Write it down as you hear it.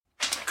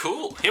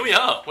cool. Here we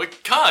are. We're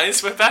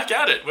back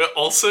at it. We're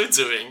also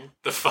doing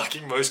the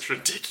fucking most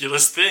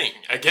ridiculous thing.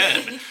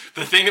 Again,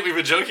 the thing that we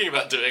were joking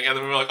about doing, and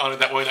then we were like, oh no,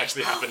 that won't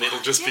actually happen. It'll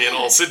just be an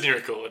all Sydney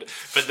record.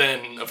 But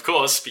then, of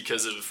course,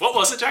 because of... What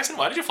was it, Jackson?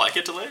 Why did your flight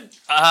get delayed?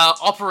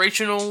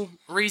 Operational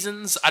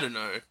reasons? I don't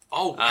know.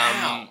 Oh,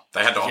 wow.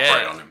 They had to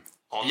operate on him.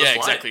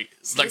 Exactly.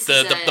 Like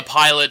the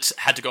pilot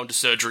had to go into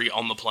surgery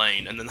on the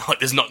plane, and then like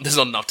there's not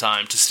enough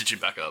time to stitch it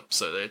back up,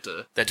 so they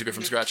had to go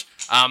from scratch.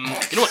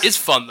 You know what is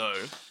fun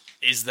though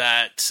is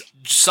that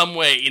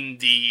somewhere in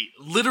the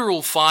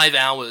literal 5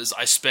 hours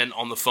I spent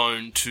on the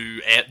phone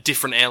to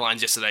different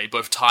airlines yesterday,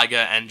 both Tiger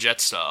and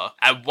Jetstar.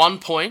 At one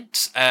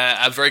point,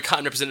 a very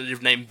kind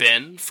representative named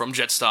Ben from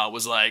Jetstar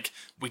was like,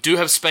 "We do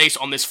have space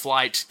on this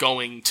flight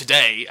going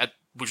today,"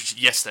 which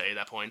was yesterday at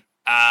that point.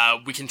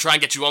 We can try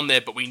and get you on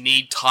there, but we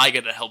need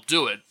Tiger to help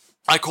do it.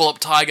 I call up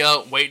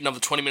Tiger, wait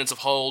another 20 minutes of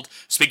hold,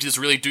 speak to this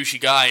really douchey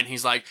guy, and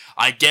he's like,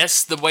 I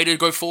guess the way to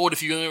go forward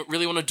if you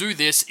really want to do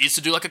this is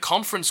to do like a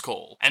conference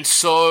call. And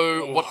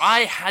so what I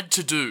had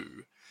to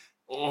do,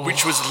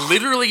 which was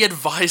literally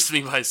advised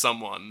me by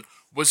someone,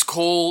 was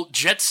call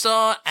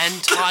Jetstar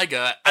and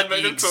Tiger at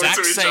the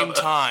exact same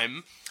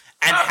time,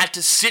 and had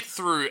to sit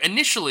through,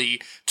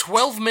 initially,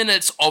 12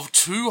 minutes of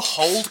 2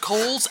 hold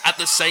calls at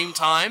the same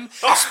time,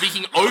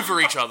 speaking over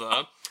each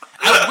other,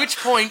 at which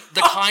point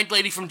the kind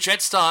lady from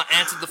Jetstar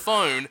answered the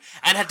phone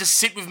and had to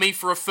sit with me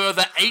for a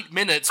further 8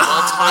 minutes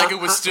while Tiger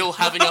was still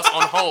having us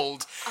on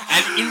hold.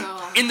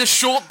 And in the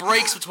short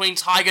breaks between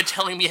Tiger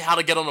telling me how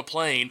to get on a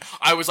plane,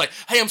 I was like,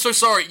 hey, I'm so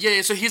sorry,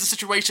 yeah, so here's the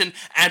situation,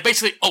 and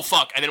basically, oh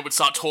fuck, and then it would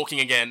start talking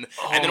again,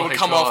 and then it would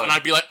come off, and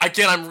I'd be like,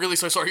 again, I'm really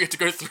so sorry you had to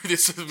go through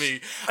this with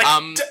me.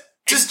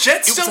 Does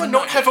Jetstar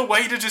not have a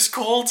way to just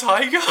call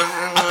Tiger?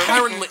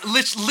 Apparently,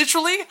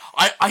 literally,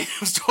 I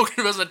was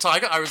talking about the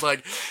Tiger, I was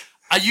like,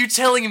 are you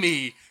telling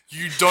me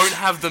you don't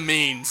have the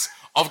means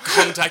of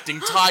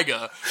contacting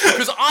Tiger?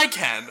 Because I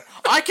can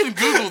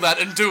Google that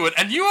and do it,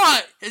 and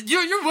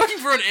you're working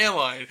for an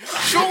airline.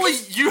 Surely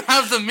you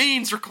have the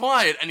means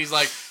required. And he's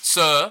like,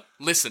 sir,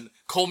 listen,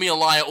 call me a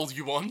liar all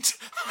you want.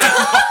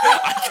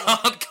 I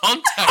can't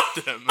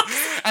contact them.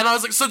 And I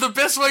was like, so the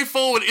best way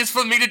forward is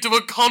for me to do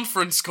a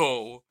conference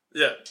call.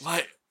 Yeah.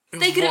 Like,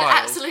 they could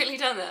have absolutely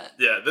done that.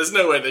 Yeah, there's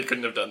no way they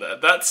couldn't have done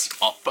that. That's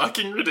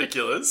fucking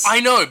ridiculous. I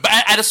know, but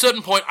at a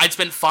certain point, I'd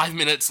spent 5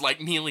 minutes, like,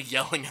 nearly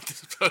yelling at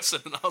this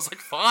person, and I was like,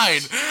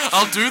 fine,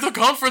 I'll do the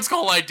conference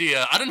call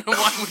idea. I don't know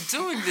why we're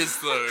doing this,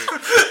 though.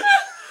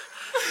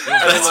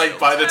 And then, like,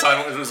 by the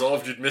time it was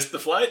resolved, you'd missed the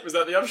flight? Was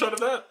that the upshot of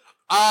that?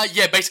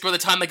 Yeah, basically by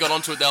the time they got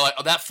onto it, they're like,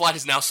 oh, that flight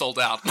is now sold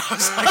out. And I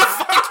was like,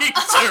 fucking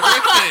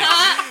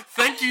terrific.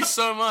 Thank you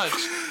so much.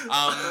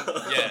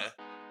 Yeah.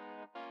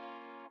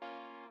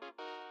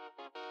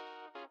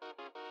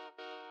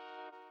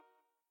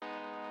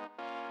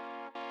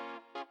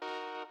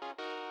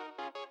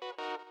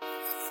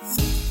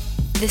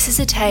 This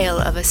is a tale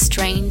of a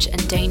strange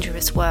and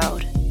dangerous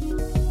world,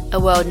 a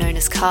world known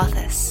as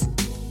Karthus.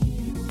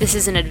 This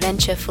is an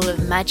adventure full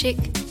of magic,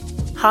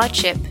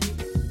 hardship,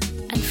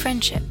 and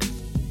friendship.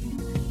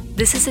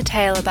 This is a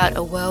tale about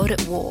a world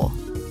at war,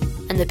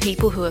 and the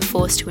people who are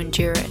forced to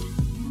endure it.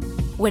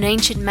 When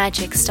ancient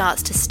magic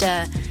starts to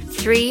stir,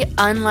 3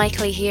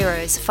 unlikely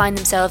heroes find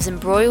themselves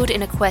embroiled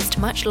in a quest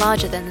much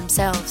larger than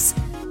themselves.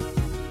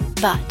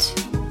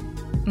 But,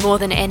 more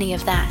than any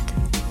of that,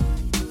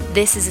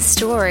 this is a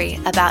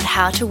story about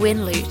how to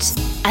win loot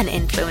and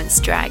influence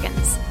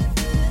dragons.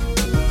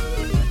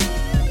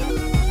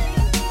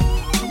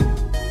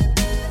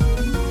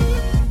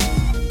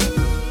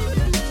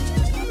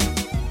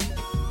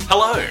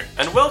 Hello,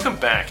 and welcome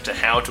back to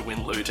How to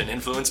Win Loot and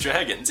Influence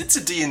Dragons. It's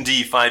a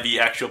D&D 5e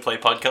actual play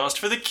podcast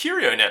for the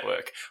Curio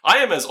Network. I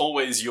am, as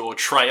always, your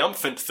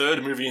triumphant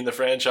third movie in the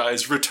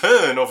franchise,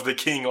 Return of the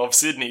King of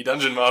Sydney,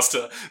 Dungeon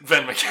Master,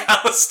 Ben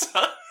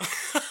McAllister.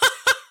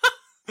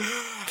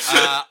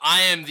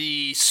 I am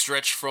the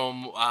stretch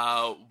from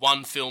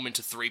 1 film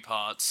into 3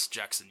 parts,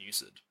 Jackson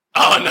Newsted.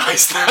 Oh,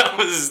 nice. That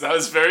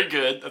was very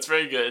good. That's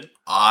very good.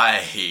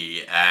 I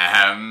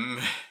am...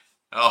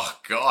 Oh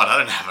god, I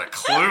don't have a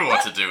clue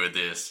what to do with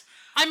this.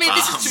 I mean,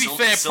 this is, to be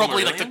fair,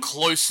 probably like the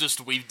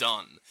closest we've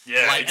done.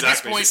 Yeah, like,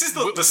 exactly. At this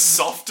point, this is the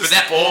softest. But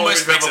that ball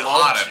almost we've makes ever it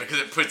harder launched. because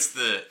it puts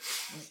the...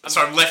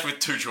 So I'm left with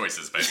 2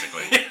 choices,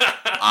 basically.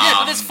 yeah,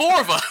 but there's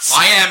 4 of us.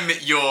 I am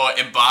your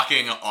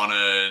embarking on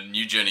a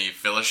new journey,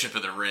 Fellowship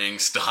of the Ring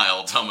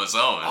style Thomas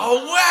Owen.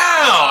 Oh,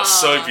 wow!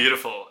 So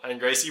beautiful. And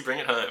Gracie, bring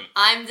it home.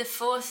 I'm the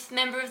 4th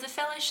member of the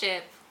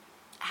Fellowship.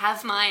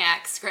 Have my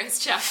axe, Grace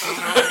Chapel.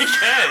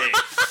 Okay.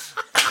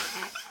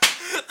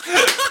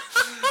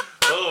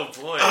 Oh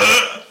boy.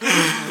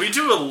 We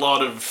do a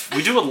lot of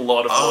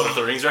Lord of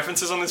the Rings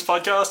references on this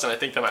podcast, and I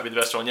think that might be the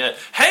best one yet.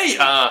 Hey,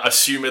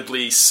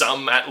 assumedly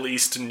some at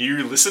least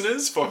new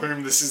listeners for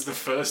whom this is the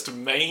first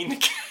main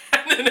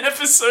canon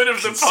episode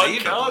of the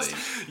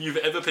podcast you've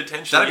ever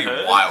potentially That'd be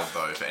heard. wild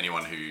though for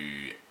anyone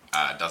who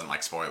doesn't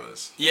like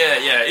spoilers.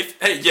 Yeah.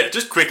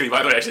 Just quickly,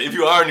 by the way, actually, if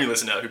you are a new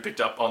listener who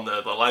picked up on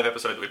the live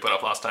episode that we put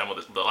up last time, or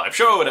the live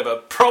show or whatever,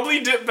 probably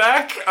dip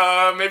back.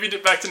 Maybe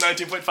dip back to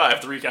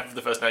 19.5, the recap of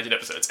the first 19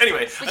 episodes.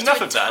 Anyway,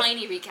 enough of that.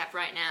 Tiny recap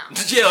right now.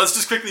 Yeah, let's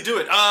just quickly do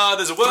it.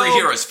 There's a world. 3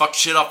 heroes fucked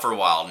shit up for a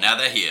while. Now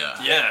they're here.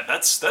 Yeah,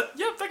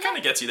 that kind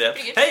of gets you there.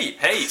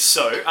 Hey,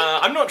 so,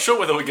 I'm not sure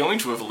whether we're going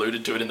to have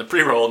alluded to it in the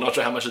pre-roll, not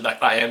sure how much of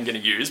that I am going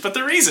to use, but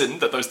the reason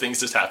that those things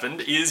just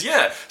happened is,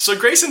 so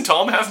Grace and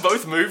Tom have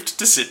both moved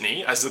to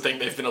Sydney, as the thing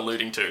they've been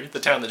alluding to, the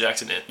town that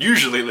Jackson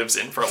usually lives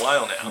in for a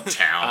while now.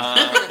 Town.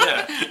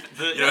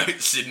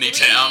 Sydney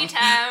town.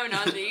 town.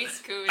 On the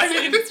East Coast. I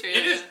mean,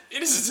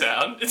 it is a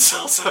town. It's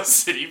also a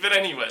city, but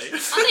anyway. Aren't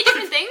they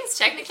different things,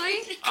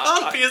 technically?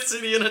 Can't be a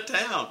city and a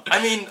town.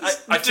 I mean,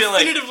 I feel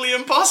like... definitively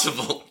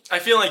impossible. I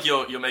feel like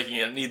you're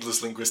making a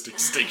needless linguistic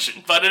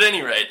distinction, but at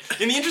any rate,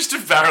 in the interest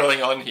of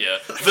barreling on here,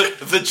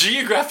 the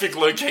geographic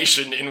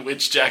location in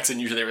which Jackson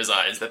usually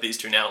resides, that these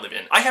two now live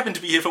in, I happen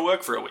to be here for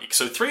work for a week,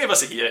 so 3 of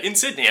us are here in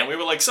Sydney, and we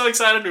were so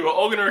excited we were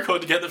all going to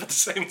record together at the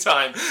same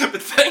time,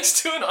 but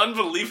thanks to an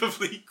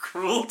unbelievably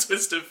cruel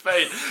twist of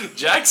fate,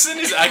 Jackson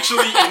is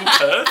actually in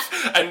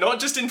Perth, and not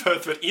just in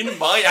Perth, but in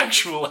my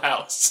actual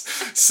house.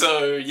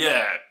 So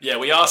yeah,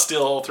 we are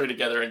still all 3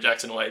 together in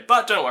Jackson Way,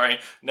 but don't worry,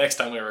 next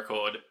time we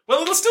record,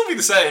 well, it'll still be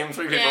the same,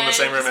 3 people in the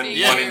same room and 1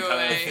 in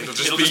Perth. It'll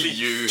just be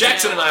you.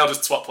 Jackson and I will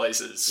just swap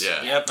places.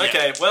 Yeah.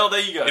 Okay, well, there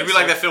you go. It'll be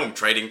like that film,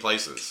 Trading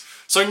Places.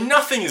 So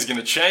nothing is going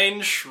to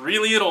change,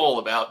 really, at all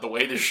about the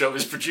way this show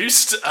is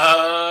produced.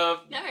 No.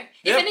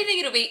 If anything,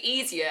 it'll be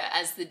easier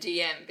as the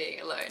DM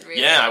being alone,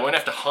 really. Yeah, I won't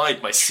have to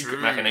hide my secret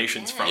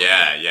machinations from you.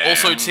 Yeah.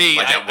 Also, T,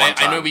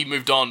 Like I know we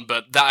moved on,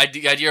 but the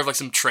idea of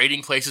some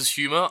Trading Places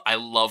humor, I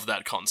love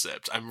that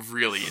concept. I'm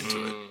really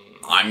into it.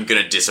 I'm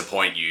gonna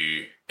disappoint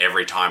you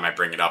every time I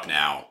bring it up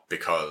now,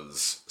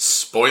 because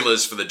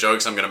spoilers for the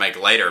jokes I'm gonna make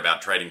later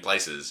about Trading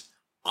Places,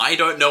 I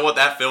don't know what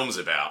that film's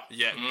about.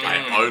 Yeah.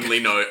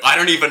 I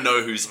don't even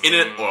know who's in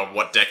it or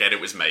what decade it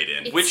was made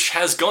in. Which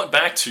has got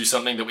back to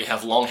something that we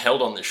have long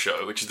held on this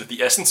show, which is that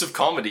the essence of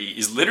comedy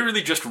is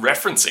literally just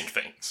referencing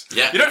things.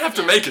 Yeah. You don't have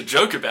to make a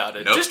joke about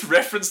it. Nope. Just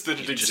reference that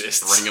it exists.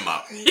 Just bring them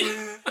up.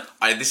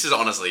 This is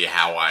honestly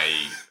how I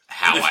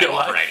Live your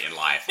life. operate in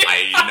life.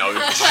 I know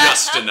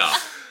just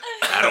enough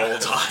at all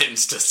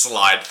times to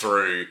slide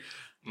through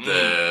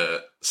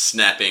the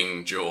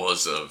snapping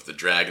jaws of the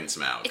dragon's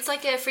mouth. It's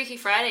like a Freaky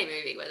Friday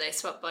movie where they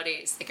swap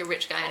bodies, like a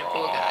rich guy and a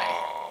poor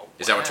guy.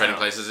 Is that what Trading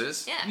Places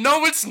is? Yeah.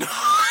 No, it's not!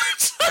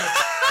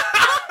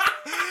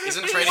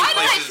 Isn't Trading Why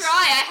Places... did I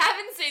try? I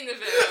haven't seen the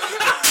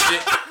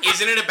film.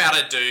 Isn't it about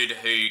a dude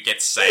who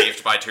gets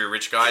saved by 2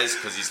 rich guys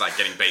because he's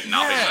getting beaten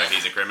up even though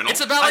he's a criminal?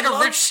 It's about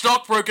a rich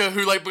stockbroker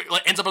who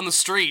ends up on the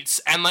streets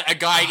and a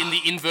guy in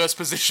the inverse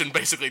position,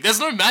 basically. There's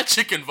no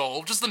magic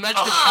involved, just the magic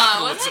of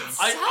capitalism.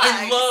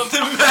 I love the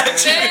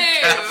magic.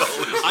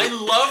 Dude. I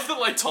love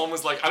that Tom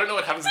was like, I don't know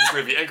what happens in this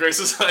movie, and Grace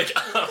was like,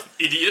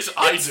 idiot,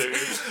 I do.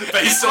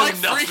 Based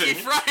on nothing. Freaky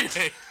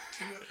Friday.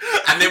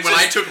 And then when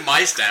I took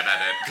my stab at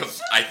it, because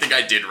I think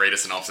I did read a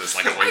synopsis a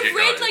week ago.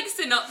 I've read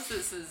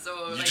synopsises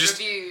or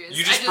reviews.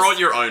 You just brought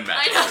your own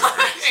magic.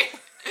 I know.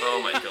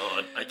 Oh my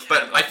god, I can't.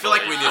 But I feel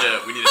like we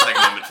need to take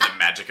a moment for the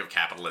magic of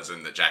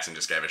capitalism that Jackson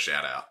just gave a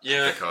shout out.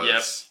 Yeah,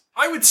 because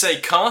I would say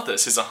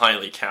Carthus is a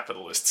highly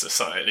capitalist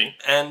society,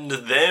 and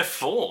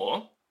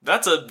therefore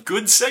that's a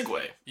good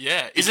segue.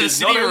 Yeah. Is it a Because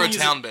city not or a only is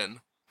town, it- Ben?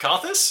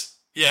 Carthus?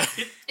 Yeah.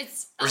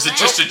 Or is it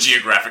just a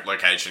geographic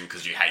location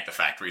because you hate the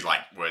fact we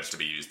like words to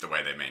be used the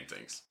way they mean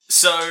things?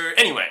 So,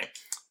 anyway,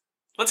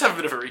 let's have a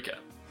bit of a recap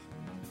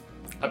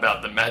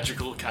about the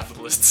magical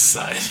capitalist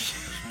society,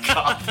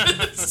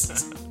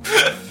 Carthus.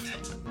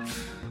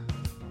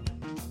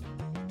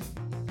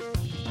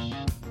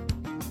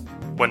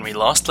 When we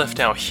last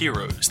left our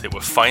heroes, they were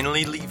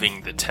finally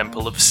leaving the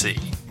Temple of Sea.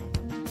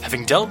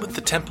 Having dealt with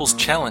the temple's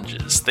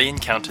challenges, they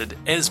encountered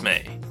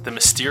Esme, the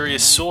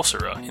mysterious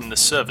sorcerer in the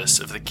service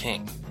of the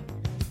king.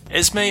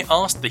 Esme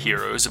asked the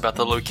heroes about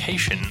the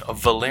location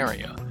of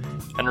Valeria,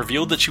 and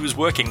revealed that she was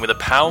working with a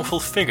powerful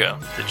figure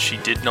that she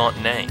did not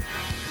name.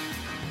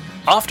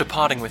 After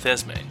parting with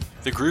Esme,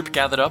 the group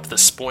gathered up the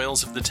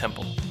spoils of the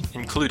temple,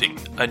 including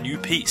a new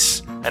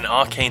piece, an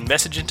arcane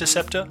message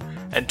interceptor,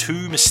 and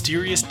 2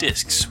 mysterious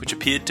discs which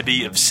appeared to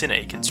be of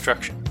Sine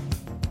construction.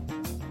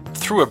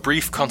 Through a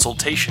brief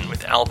consultation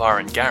with Alvar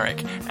and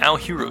Garrick, our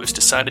heroes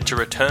decided to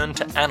return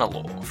to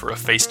Annalore for a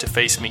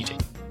face-to-face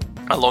meeting.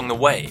 Along the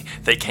way,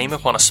 they came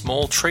upon a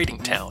small trading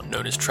town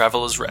known as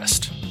Traveller's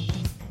Rest.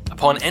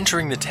 Upon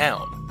entering the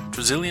town,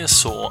 Drasilia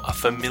saw a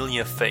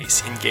familiar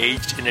face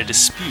engaged in a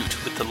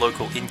dispute with the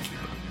local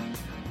innkeeper.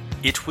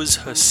 It was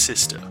her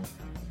sister,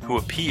 who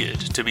appeared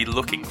to be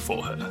looking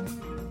for her.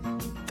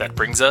 That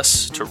brings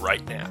us to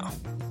right now.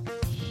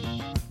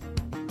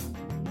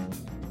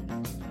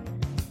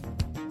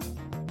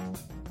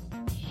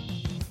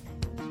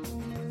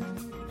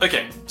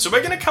 Okay, so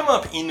we're going to come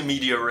up in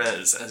media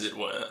res, as it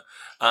were,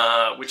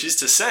 which is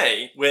to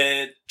say,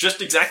 we're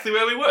just exactly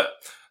where we were.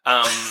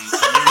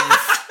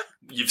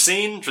 You've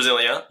seen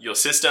Drasilia, your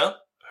sister,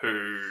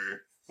 who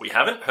we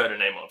haven't heard a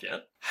name of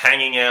yet,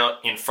 hanging out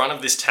in front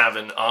of this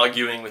tavern,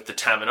 arguing with the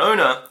tavern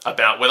owner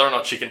about whether or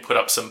not she can put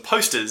up some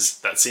posters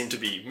that seem to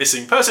be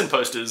missing person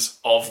posters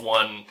of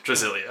one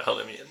Drasilia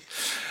Halimian.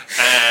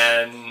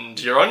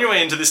 And you're on your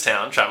way into this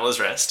town, Traveller's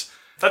Rest.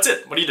 That's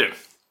it. What do you do?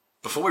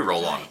 Before we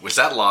roll on, was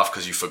that laugh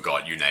because you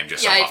forgot you named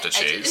yourself after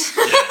cheese?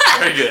 Yeah,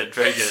 very good,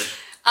 very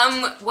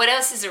good. What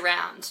else is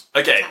around?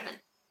 Okay, the tavern?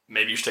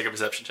 maybe you should take a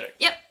perception check.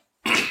 Yep.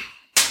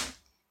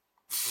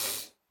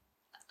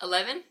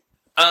 11?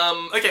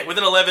 Okay, with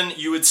an 11,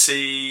 you would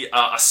see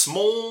a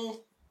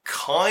small,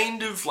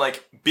 kind of,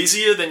 like,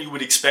 busier than you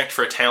would expect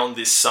for a town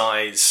this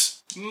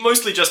size,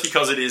 mostly just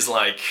because it is,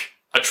 like,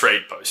 a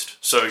trade post.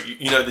 So,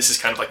 you know, this is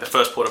kind of like the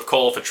first port of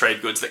call for trade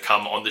goods that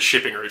come on the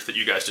shipping route that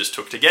you guys just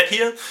took to get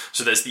here.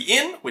 So there's the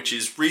inn, which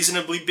is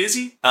reasonably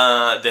busy.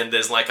 Then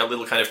there's, like, a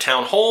little kind of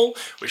town hall,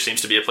 which seems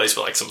to be a place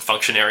where, like, some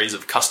functionaries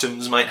of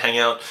customs might hang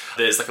out.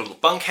 There's, like, a little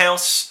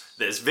bunkhouse.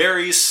 There's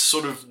various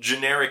sort of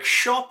generic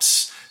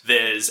shops.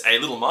 There's a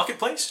little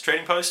marketplace,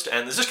 trading post,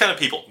 and there's just kind of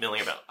people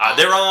milling about.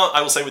 There are,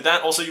 I will say with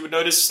that, also you would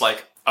notice,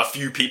 like, a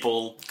few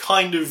people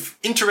kind of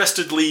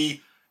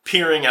interestedly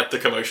peering at the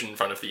commotion in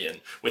front of the inn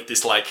with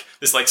this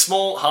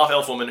small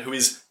half-elf woman who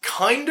is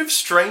kind of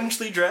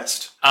strangely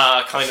dressed,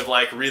 kind of,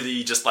 like,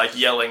 really just, like,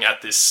 yelling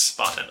at this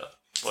bartender.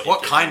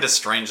 What kind of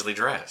strangely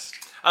dressed?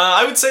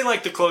 I would say,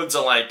 like, the clothes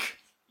are, like,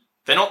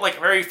 they're not, like,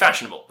 very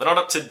fashionable. They're not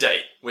up to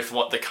date with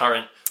what the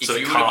current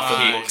sort of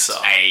Carthage looks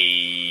are.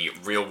 A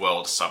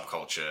real-world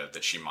subculture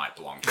that she might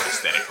belong to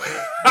aesthetically,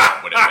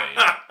 what would it be?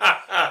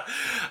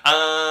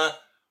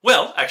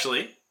 Well,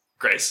 actually,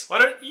 Grace, why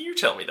don't you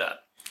tell me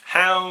that?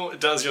 How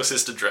does your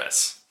sister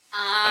dress?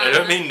 And I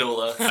don't mean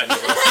Nula.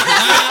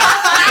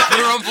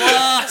 You're on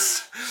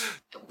blast!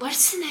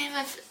 What's the name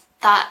of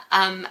that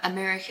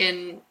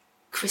American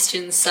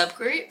Christian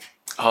subgroup?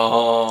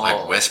 Oh.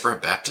 Like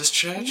Westboro Baptist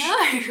Church?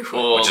 No.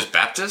 Or just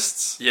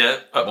Baptists? Yeah.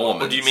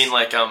 Mormons. Or do you mean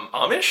like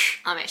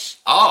Amish? Amish.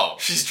 Oh.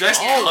 She's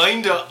dressed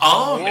kinda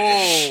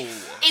Amish.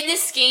 In the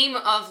scheme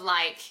of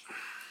like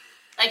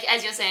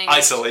as you're saying,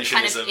 isolationism.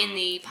 Kind of in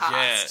the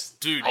past.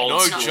 Yeah, dude, Old no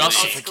school.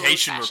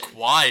 justification Old school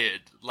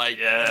required. Like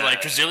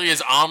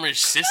Drasilia's Amish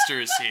sister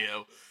is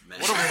here. Man.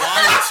 What a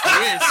wild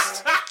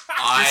twist!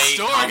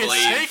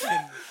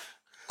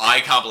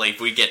 I can't believe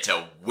we get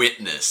to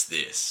witness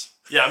this.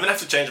 Yeah, I'm gonna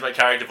have to change my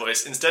character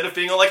voice. Instead of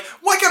being all like,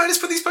 why can't I just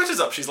put these posters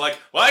up? She's like,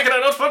 why can I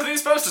not put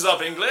these posters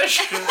up, English?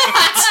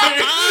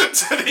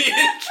 to the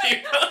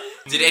innkeeper.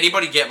 Did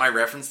anybody get my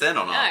reference then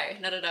or not?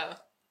 No, not at all.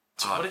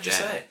 What did you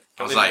say?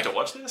 I was like, like, to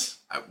watch this?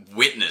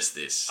 Witness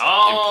this.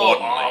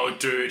 Importantly. Oh,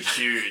 dude,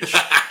 huge.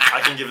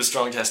 I can give a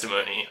strong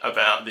testimony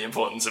about the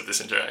importance of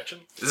this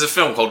interaction. There's a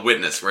film called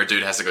Witness where a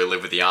dude has to go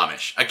live with the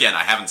Amish. Again,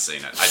 I haven't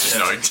seen it. I just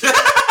know.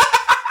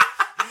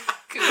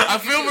 A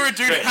film where a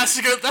dude has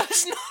to go. That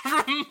is not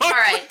remotely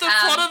right, the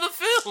plot of the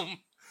film.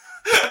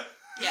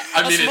 Yeah.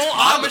 I mean, a small it's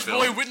part of the Amish film.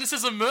 boy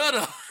witnesses a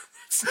murder.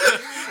 It's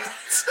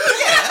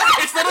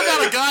not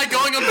about a guy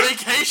going on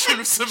vacation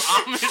with some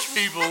Amish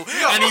people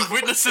and he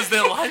witnesses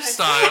their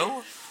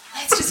lifestyle.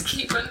 Let's just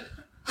keep on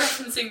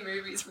referencing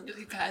movies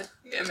really bad.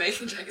 Yeah,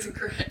 making Jackson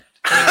correct.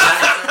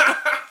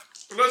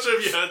 I'm not sure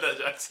if you heard that,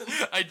 Jackson.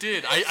 I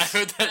did. I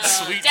heard that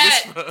sweet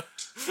damn whisper.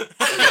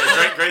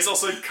 Okay, Grace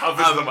also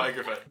covers the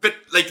microphone. But,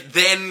 like,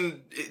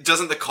 then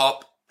doesn't the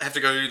cop have to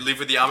go live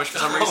with the Amish for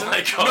some reason? Oh my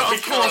god. No, of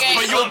course, Okay.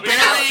 but you're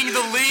burying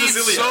the lead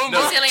Drasilia, so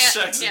no. much. Drasilia,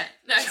 Jackson. yeah,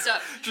 no, stop.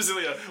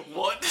 Drasilia,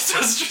 what does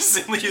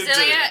Drasilia do?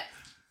 Drasilia,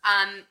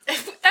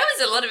 that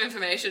was a lot of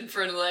information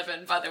for an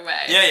 11, by the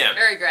way. Yeah.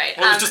 Very great.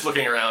 Well, I was just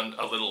looking around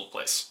a little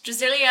place.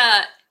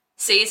 Drasilia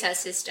sees her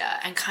sister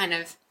and kind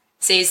of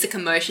sees the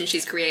commotion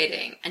she's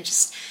creating and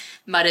just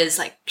mutters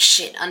like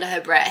shit under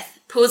her breath,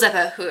 pulls up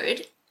her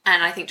hood,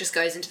 and I think just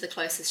goes into the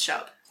closest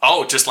shop.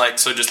 Oh, just like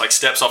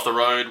steps off the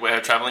road where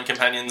her travelling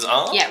companions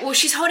are? Yeah, well,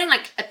 she's holding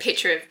like a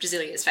picture of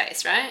Drasilia's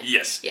face, right?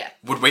 Yes. Yeah.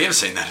 Would we have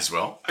seen that as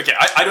well? Okay,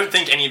 I don't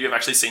think any of you have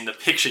actually seen the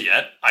picture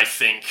yet. I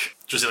think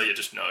Drasilia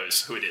just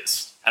knows who it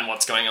is and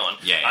what's going on.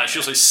 Yeah. She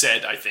also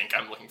said, I think,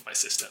 I'm looking for my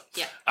sister.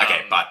 Yeah.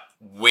 Okay, but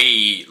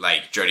we,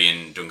 like Jodie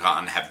and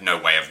Duncan, have no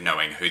way of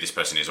knowing who this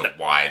person is or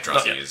why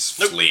Drasy is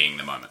fleeing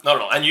the moment. Not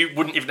at all. And you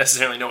wouldn't even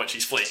necessarily know what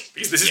she's fleeing.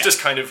 Because this is just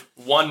kind of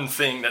one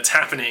thing that's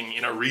happening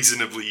in a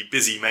reasonably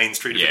busy main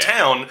street of the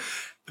town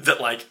that,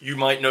 like, you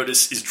might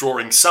notice is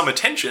drawing some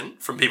attention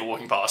from people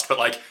walking past. But,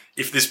 like,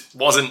 if this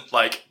wasn't,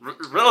 like,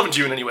 relevant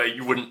to you in any way,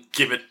 you wouldn't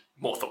give it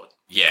more thought.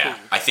 Yeah,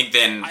 I think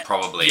then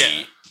probably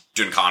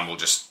Duncan will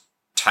just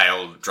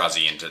tail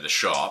Druzzy into the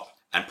shop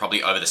and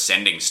probably over the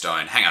sending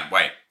stone. Hang on,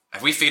 wait.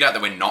 Have we figured out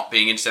that we're not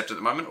being intercepted at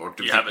the moment? Or do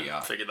we You think haven't we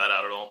are? figured that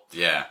out at all.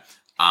 Yeah.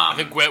 I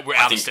think we're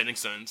out of standing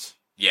stones.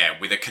 Yeah,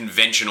 with a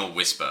conventional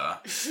whisper.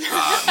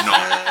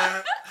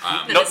 Not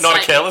a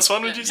careless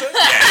one, would you say?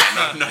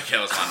 Yeah, not a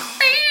careless one.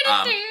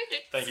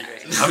 Thank you.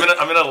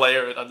 I'm gonna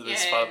layer it under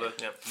this part of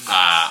the... Yeah.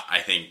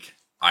 I think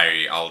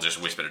I'll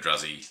just whisper to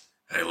Druzzy,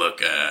 hey,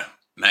 look,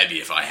 maybe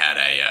if I had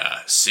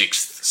a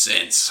sixth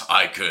sense,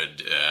 I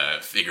could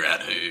figure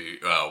out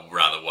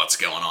what's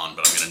going on,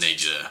 but I'm going to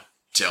need you to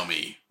tell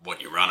me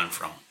what you're running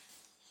from.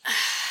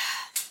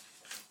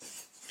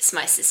 it's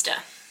my sister.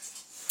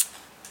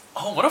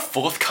 Oh, what a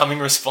forthcoming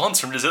response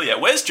from Drasilia.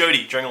 Where's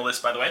Jodie during all this,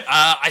 by the way?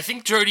 I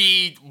think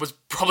Jodie was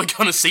probably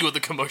going to see what the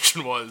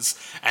commotion was,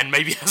 and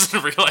maybe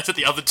hasn't realised that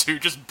the other two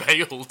just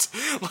bailed,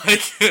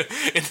 like,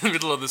 in the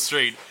middle of the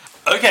street.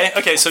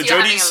 Okay, so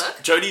You're having a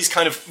look? Jodie's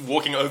kind of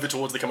walking over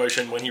towards the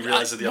commotion when he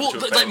realises the other two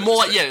have like,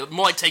 bailed.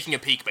 more like taking a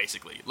peek,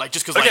 basically. Like,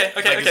 just because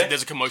Okay.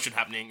 there's a commotion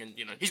happening, and,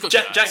 he's got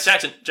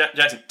Jackson,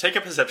 take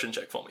a perception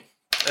check for me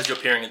as you're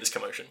peering at this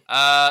commotion.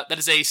 That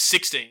is a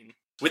 16.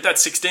 With that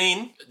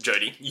 16,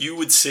 Jodie, you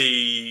would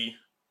see,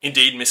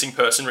 indeed, missing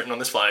person written on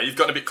this flyer. You've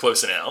gotten a bit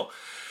closer now.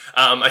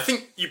 I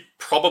think you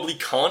probably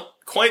can't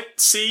quite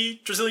see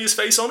Drasilia's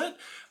face on it.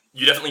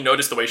 You definitely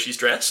notice the way she's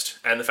dressed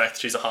and the fact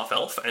that she's a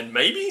half-elf, and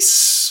maybe,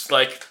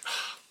 like,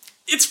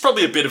 it's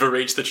probably a bit of a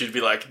reach that you'd be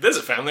like, there's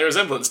a family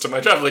resemblance to my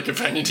travelling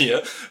companion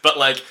here, but,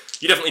 like,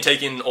 you definitely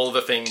take in all the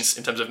things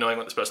in terms of knowing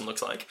what this person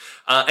looks like.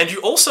 And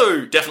you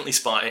also definitely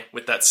spy,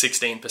 with that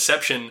 16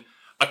 perception,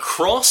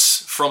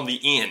 across from the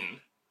inn,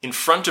 in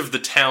front of the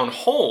town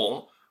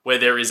hall, where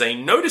there is a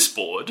notice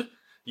board,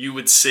 you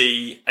would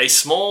see a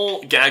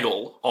small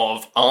gaggle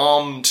of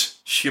armed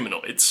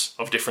humanoids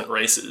of different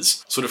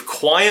races, sort of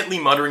quietly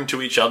muttering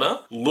to each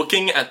other,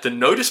 looking at the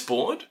notice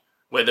board,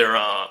 where there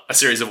are a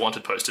series of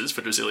wanted posters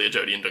for Drasilia,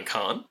 Jodie, and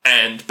Duncan,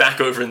 and back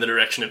over in the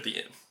direction of the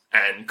inn,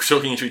 and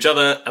talking to each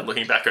other and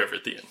looking back over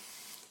at the inn.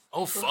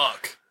 Oh,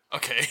 fuck.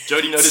 Okay.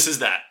 Jodie notices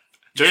that.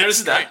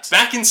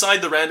 Back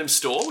inside the random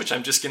store, which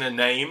I'm just going to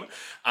name...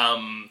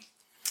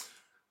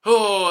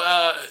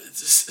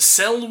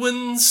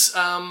 Selwyn's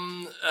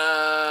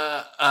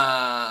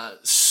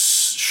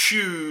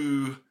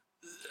shoe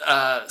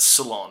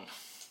salon.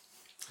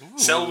 Ooh.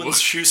 Selwyn's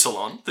shoe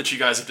salon that you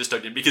guys have just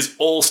dug in, because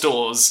all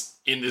stores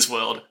in this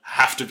world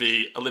have to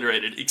be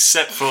alliterated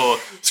except for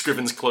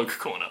Scriven's Cloak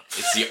Corner.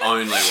 It's the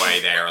only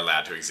way they are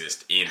allowed to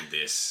exist in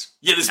this.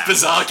 Yeah, this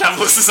bizarre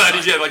capitalist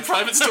society. Yeah, like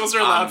private stores are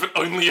allowed, but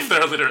only if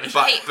they're alliterated.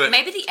 But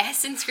maybe the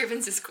S in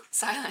Scriven's is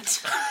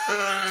silent.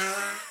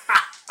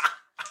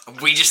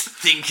 We just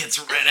think it's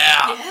read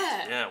out.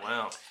 Yeah,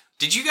 wow.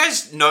 Did you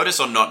guys notice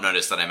or not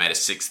notice that I made a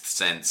Sixth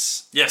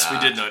Sense? Yes, we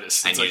did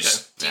notice. And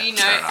it's okay. Do you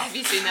know? Have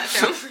you seen that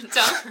film,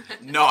 Tom?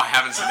 No, I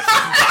haven't seen the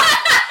film.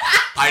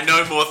 I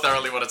know more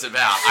thoroughly what it's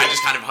about. I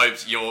just kind of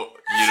hoped you'd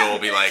all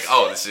be like,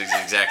 oh, this is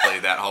exactly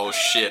that whole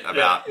shit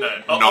about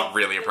not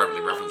really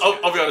appropriately referencing.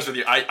 I'll be honest with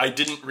you. I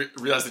didn't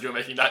realise that you were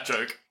making that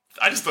joke.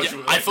 I just thought you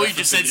were. I thought you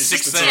just said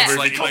Sixth Sense,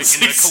 like in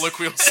a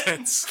colloquial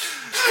sense.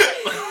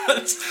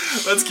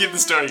 Let's keep the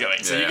story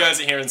going. So you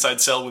guys are here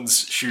inside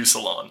Selwyn's shoe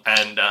salon,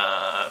 and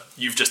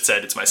you've just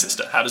said it's my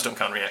sister. How does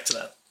Duncan react to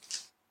that?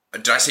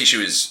 Did I see she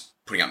was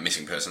putting up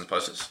missing persons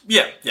posters?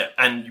 Yeah,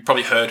 and you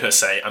probably heard her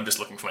say, "I'm just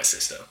looking for my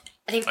sister."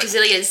 I think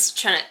Drasilia's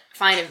trying to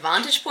find a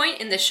vantage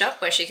point in the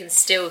shop where she can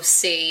still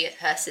see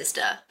her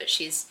sister, but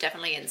she's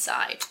definitely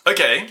inside.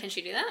 Okay. Can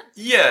she do that?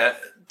 Yeah.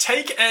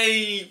 Take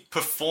a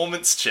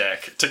performance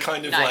check to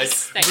kind of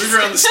Thanks. move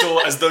around the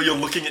store as though you're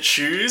looking at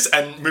shoes,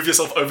 and move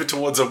yourself over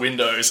towards a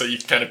window so you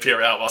can kind of peer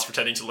out whilst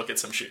pretending to look at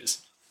some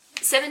shoes.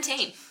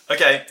 17.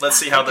 Okay, let's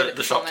see how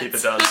the shopkeeper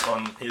does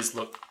on his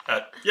look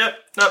at... Yeah,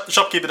 no, the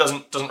shopkeeper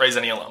doesn't raise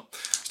any alarm.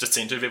 He's just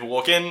seen two people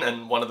walk in,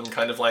 and one of them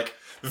kind of like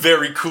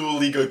very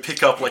coolly go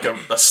pick up like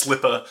a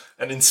slipper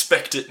and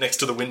inspect it next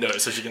to the window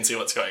so she can see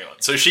what's going on.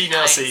 So she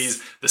now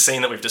sees the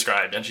scene that we've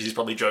described, and she sees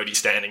probably Jodie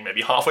standing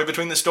maybe halfway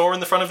between the store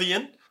and the front of the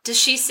inn. Does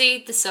she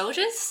see the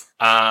soldiers?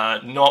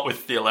 Not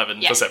with the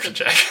 11 perception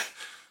check.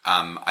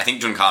 I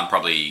think Duncan,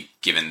 probably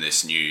given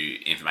this new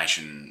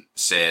information,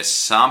 says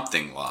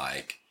something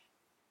like,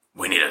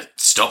 "We need to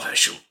stop her.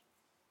 She'll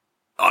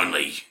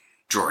only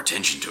draw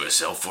attention to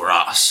herself for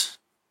us."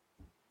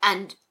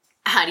 And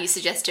how do you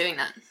suggest doing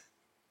that?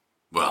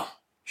 Well,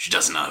 she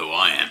doesn't know who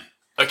I am.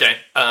 Okay,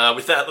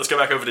 with that, let's go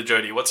back over to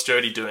Jodie. What's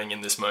Jodie doing in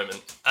this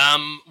moment?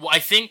 Well, I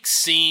think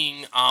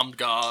seeing armed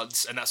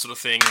guards and that sort of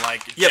thing,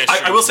 like... Yeah,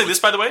 I will say this,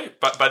 by the way,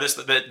 by this,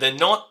 they're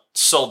not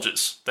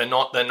soldiers. They're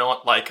not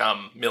like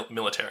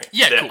military.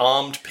 Yeah, they're cool.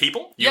 armed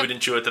people. You would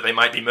intuit that they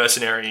might be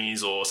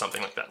mercenaries or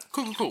something like that.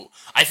 Cool.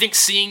 I think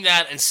seeing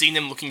that and seeing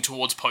them looking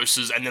towards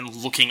posters and then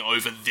looking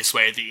over this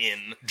way at the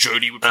inn,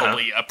 Jodie would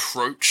probably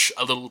approach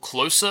a little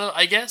closer,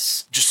 I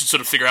guess, just to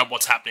sort of figure out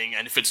what's happening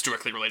and if it's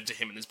directly related to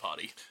him and his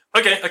party.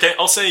 Okay.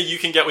 I'll say you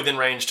can get within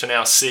range to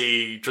now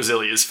see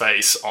Drasilia's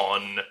face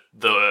on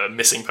the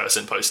missing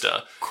person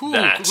poster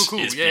that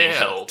is being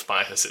held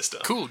by her sister.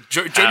 Cool.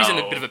 Jodie's in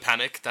a bit of a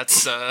panic.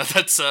 That's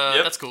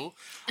cool.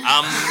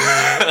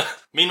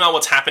 Meanwhile,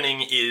 what's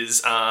happening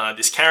is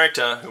this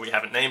character, who we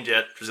haven't named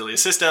yet,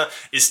 Drasilia's sister,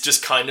 is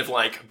just kind of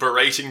like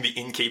berating the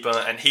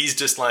innkeeper, and he's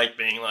just like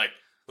being like,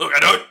 "Look, I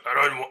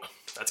don't want..."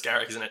 That's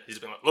Garrick, isn't it? He's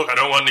been like, "Look, I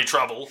don't want any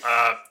trouble.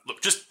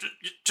 Look, just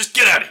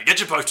get out of here. Get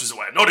your posters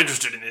away. I'm not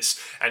interested in this."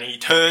 And he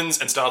turns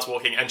and starts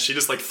walking, and she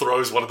just like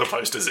throws one of the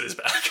posters at his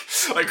back,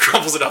 like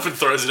crumples it up and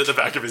throws it at the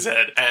back of his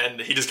head,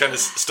 and he just kind of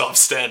stops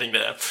standing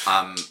there.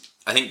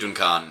 I think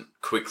Duncan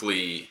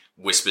quickly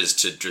whispers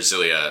to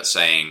Drasilia,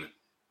 saying,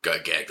 "Go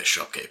gag the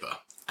shopkeeper."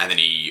 and then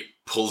he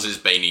pulls his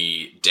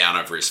beanie down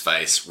over his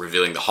face,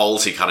 revealing the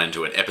holes he cut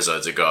into it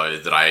episodes ago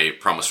that I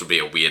promised would be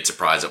a weird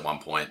surprise at one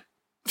point.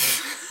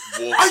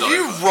 Walks Are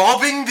you over.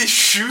 robbing this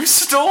shoe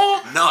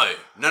store? No.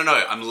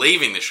 I'm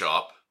leaving the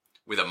shop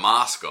with a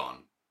mask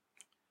on,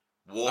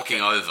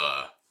 walking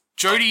over.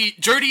 Jody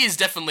is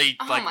definitely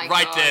Oh my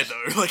right gosh. there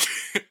though. Like,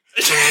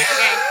 Okay.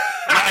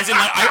 as in,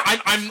 like,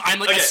 I'm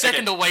like Okay, a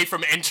second okay. away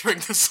from entering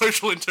the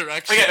social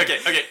interaction. Okay.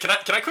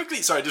 Can I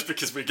quickly? Sorry, just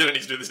because we're gonna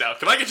need to do this now.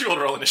 Can I get you all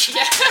to roll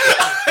initiative?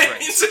 Yeah. I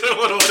need to know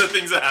what order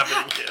things are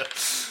happening here.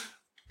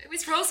 It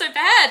was roll so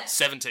bad.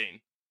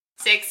 17.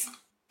 6.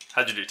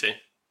 How'd you do, T?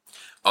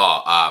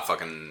 Oh,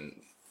 fucking...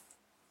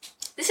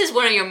 This is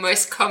one of your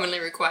most commonly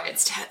required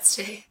stats,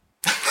 T.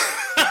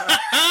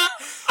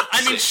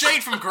 I mean,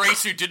 shade from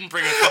Grace, who didn't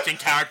bring a fucking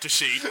character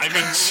sheet. I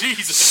mean,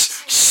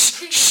 Jesus.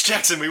 Shh,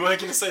 Jackson, we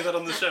weren't going to say that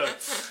on the show.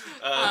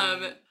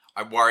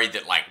 I'm worried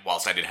that, like,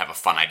 whilst I did have a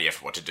fun idea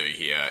for what to do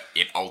here,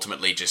 it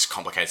ultimately just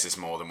complicates this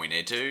more than we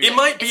need to. It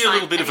might be It's a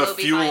little fine, bit of and a it'll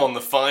be fuel fine. on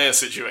the fire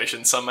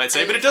situation, some might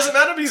say, It'll but be it doesn't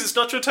fine. matter because it's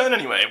not your turn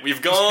anyway. We've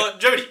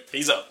got Jody.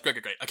 He's up. Great.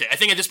 Okay, I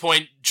think at this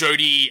point,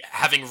 Jody,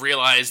 having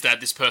realised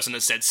that this person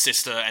has said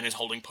sister and is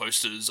holding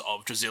posters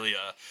of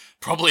Drasilia,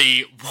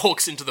 probably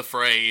walks into the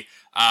fray.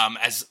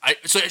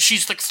 So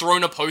she's like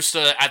thrown a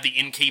poster at the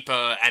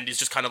innkeeper and is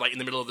just kind of like in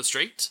the middle of the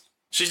street.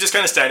 She's just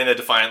kind of standing there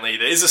defiantly.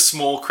 There is a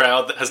small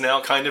crowd that has now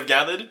kind of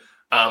gathered.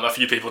 A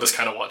few people just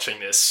kind of watching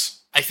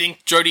this. I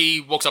think Jody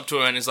walks up to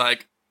her and is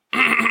like,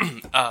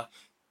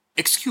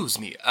 excuse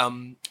me,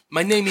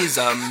 my name is,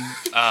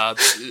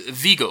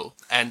 Vigo,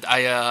 and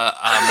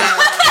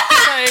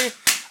I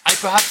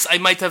perhaps I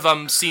might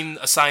have, seen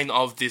a sign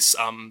of this,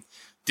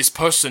 this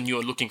person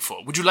you're looking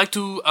for. Would you like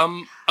to,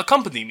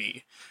 accompany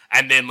me?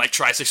 And then, like,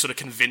 tries to sort of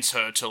convince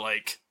her to,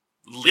 like,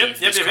 leave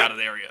this crowded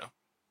area.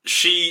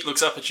 She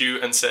looks up at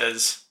you and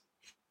says,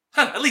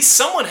 at least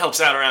someone helps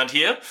out around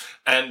here,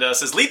 and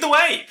says, lead the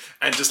way,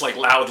 and just like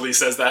loudly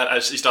says that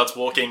as she starts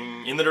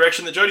walking in the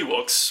direction that Jody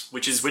walks,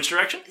 which is which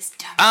direction? This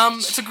dumb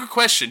It's a good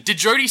question. Did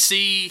Jody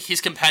see his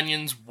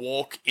companions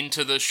walk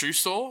into the shoe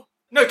store?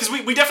 No, because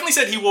we definitely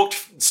said he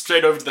walked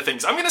straight over to the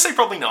things. I'm going to say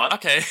probably not,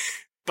 Okay.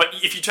 but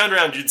if you turned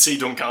around, you'd see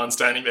Duncan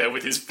standing there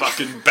with his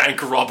fucking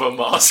bank robber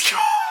mask.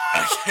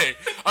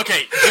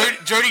 Okay.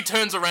 Jody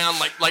turns around,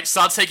 like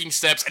starts taking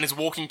steps, and is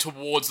walking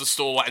towards the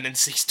store, and then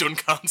sees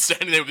Duncan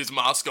standing there with his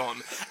mask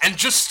on, and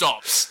just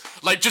stops.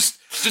 Like just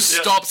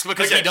stops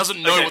because Okay, he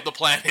doesn't know okay. what the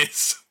plan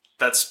is.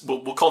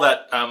 We'll call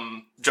that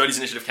Jody's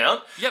initiative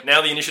count. Yep.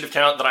 Now the initiative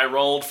count that I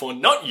rolled for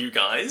not you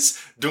guys,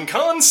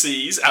 Duncan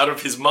sees out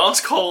of his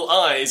mask hole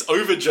eyes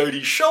over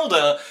Jody's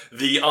shoulder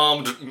the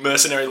armed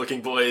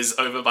mercenary-looking boys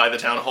over by the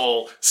town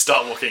hall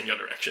start walking in your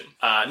direction.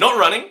 Not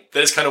running,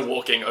 they're just kind of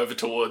walking over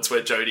towards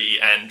where Jody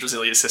and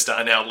Drasilia's sister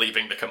are now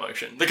leaving the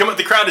commotion. The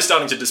crowd is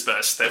starting to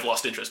disperse. They've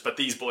lost interest, but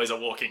these boys are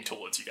walking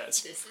towards you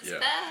guys. This is Yeah.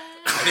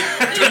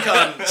 bad.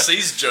 Duncan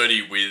sees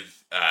Jody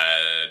with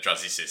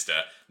Druzzy's sister,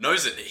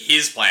 knows that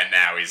his plan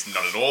now is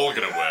not at all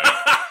going to work,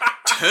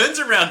 turns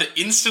around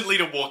instantly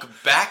to walk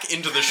back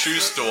into the shoe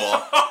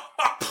store,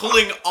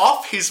 pulling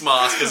off his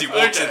mask as he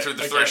walks in through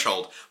the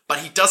threshold, but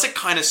he does it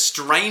kind of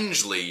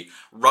strangely,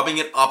 rubbing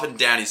it up and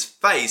down his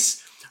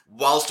face,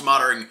 whilst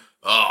muttering,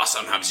 "Oh,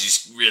 sometimes you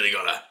just really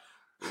gotta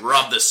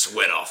rub the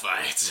sweat off,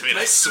 eh? It's been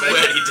a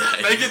sweaty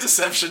day." Make a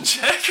deception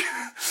check.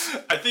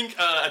 I think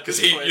Because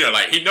he,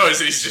 like, he knows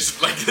that he's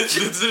just, like,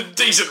 there's a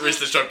decent risk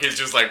the shopkeeper's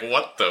just like,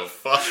 what the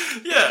fuck?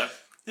 Yeah.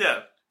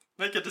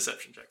 Make a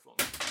deception check for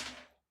me.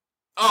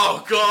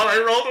 Oh god, I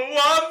rolled a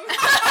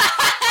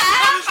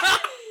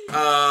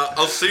 1!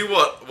 I'll see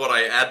what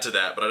I add to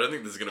that, but I don't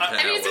think this is going to pan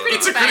I mean, out it's a well. pretty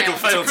It's a critical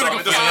fail, It's a so it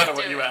doesn't critical matter fail.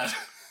 what you add.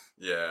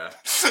 Yeah.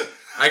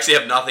 I actually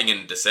have nothing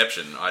in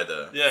deception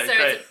either. Yeah, So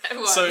great. it's-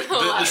 what? So the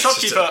What?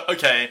 shopkeeper,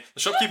 the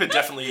shopkeeper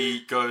definitely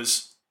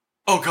goes,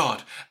 oh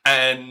god,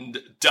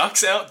 and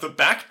ducks out the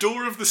back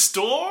door of the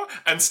store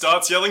and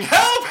starts yelling,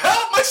 help,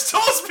 help, my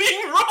store's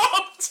being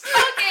robbed!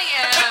 Okay,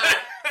 yeah.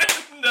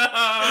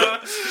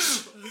 And,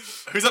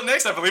 who's up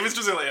next? I believe it's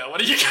Drasilia. What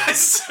are you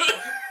guys doing?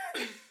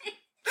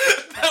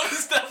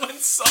 That went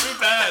so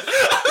bad.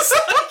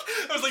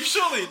 I was like,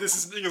 surely this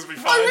is gonna be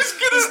fine.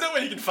 There's no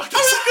way you can fuck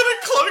this up.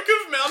 gonna cloak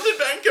of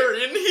Mountebanker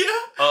in here,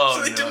 Oh,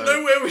 so they no. didn't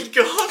know where we'd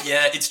gone.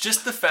 Yeah, it's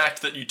just the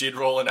fact that you did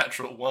roll a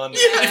natural 1.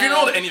 If you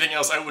rolled anything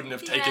else, I wouldn't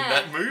have taken Yeah.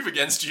 that move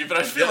against you, but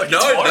I feel like No,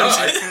 it's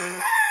warranted.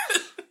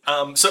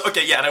 And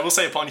I will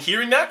say upon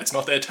hearing that, it's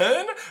not their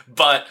turn,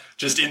 but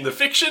just in the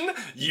fiction,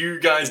 you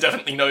guys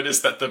definitely notice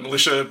that the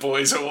militia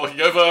boys who are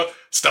walking over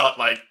start,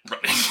 like,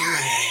 running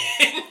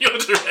in your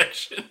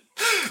direction.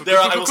 There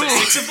are, I will say,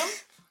 6 of them.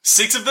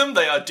 6 of them,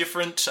 they are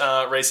different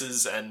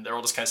races, and they're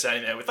all just kind of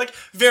standing there with, like,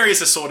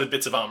 various assorted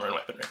bits of armor and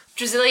weaponry.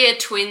 Drasilia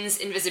twins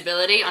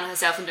invisibility on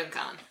herself and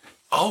Duncan.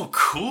 Oh,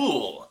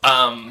 cool.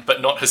 But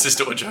not her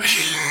sister or Jody.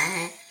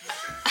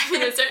 I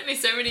mean, there's certainly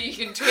so many you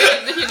can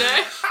twin, you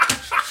know?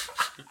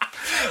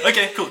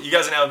 Okay, cool. You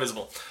guys are now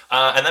invisible.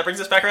 And that brings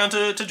us back around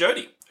to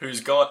Jody,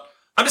 who's got...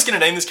 I'm just going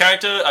to name this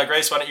character.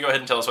 Grace, why don't you go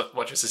ahead and tell us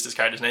what your sister's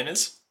character's name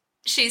is?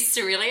 She's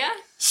Cerelia.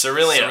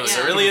 Cerelia. Yeah.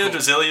 Cerelia,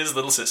 Drasilia's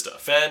little sister.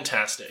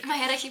 Fantastic. In my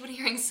head, I keep on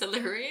hearing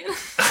Celuria.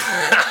 Is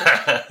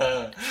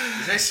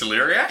that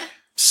Celeria?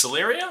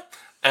 Celeria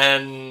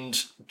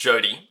and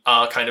Jodie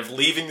are kind of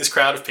leaving this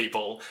crowd of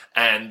people,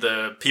 and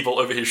the people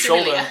over his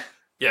shoulder... Cerelia.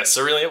 Yeah,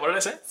 Cerelia, what did I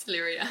say?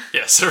 Celuria.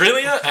 Yeah,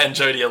 Cerelia and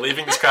Jodie are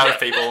leaving this crowd of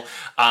people.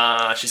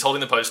 She's holding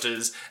the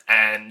posters,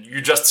 and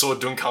you just saw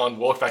Duncan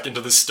walk back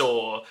into the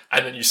store,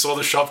 and then you saw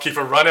the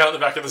shopkeeper run out the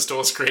back of the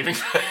store screaming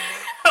for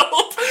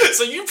help.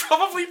 So you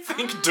probably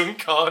think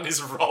Duncan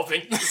is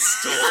robbing the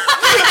store.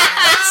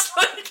 It's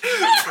like,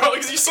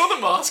 because you saw the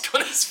mask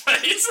on his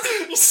face,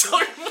 you saw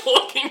him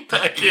walking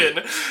back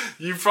in.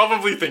 You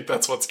probably think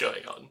that's what's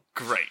going on.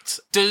 Great.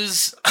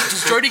 Does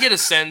Jodie get a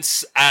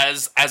sense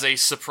as a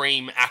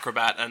supreme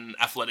acrobat and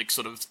athletic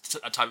sort of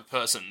type of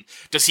person?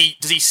 Does he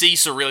see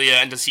Cerelia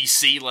and does he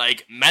see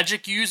like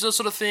magic user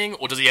sort of thing,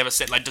 or does he ever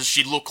set like does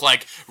she look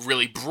like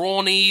really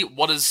brawny?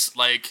 What is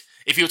like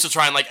if he were to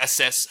try and like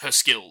assess her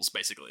skills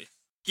basically?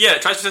 Yeah,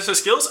 tries to test her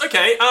skills.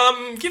 Okay,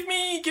 give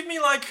me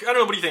like I don't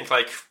know. What do you think?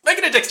 Like, make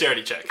it a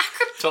dexterity check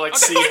to like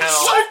see how.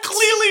 So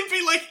clearly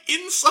be like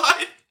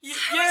inside.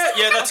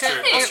 Yeah, that's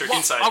true. That's true. Well,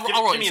 Inside. I'll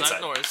Give me inside.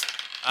 inside. No worries.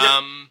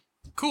 Yep.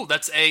 Cool.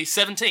 That's a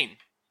 17.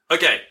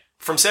 Okay,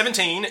 from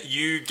 17,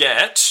 you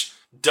get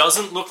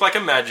doesn't look like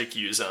a magic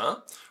user.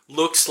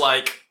 Looks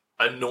like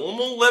a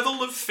normal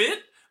level of fit.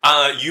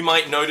 You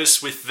might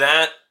notice with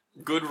that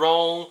good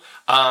roll,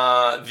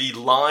 the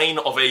line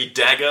of a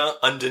dagger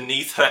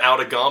underneath her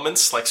outer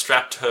garments, like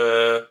strapped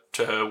to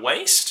her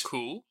waist.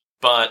 Cool.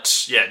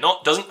 But yeah,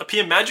 doesn't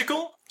appear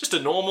magical. Just a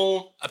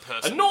normal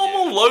person.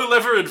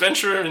 low-level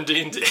adventurer in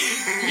D&D.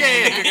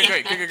 Yeah,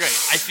 great.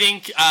 I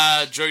think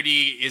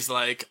Jodie is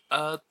like,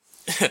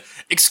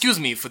 excuse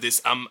me for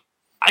this.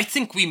 I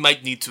think we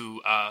might need to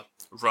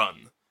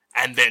run,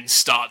 and then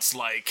starts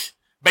like.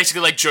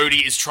 Basically, like,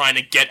 Jodie is trying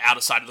to get out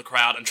of sight of the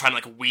crowd and trying to,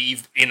 like,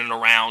 weave in and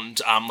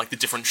around, like, the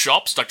different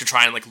shops, like, to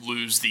try and, like,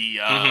 lose the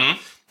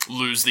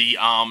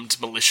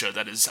armed militia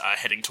that is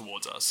heading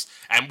towards us.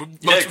 And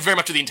very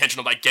much with the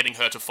intention of, like, getting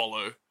her to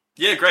follow.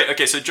 Yeah, great.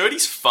 Okay, so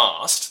Jodie's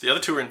fast. The other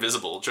two are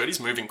invisible. Jodie's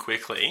moving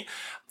quickly.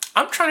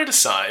 I'm trying to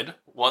decide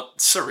what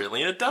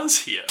Cerelia does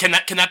here. Can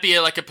that be,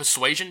 like, a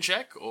persuasion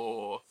check,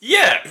 or...?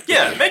 Yeah,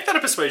 make that a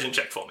persuasion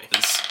check for me.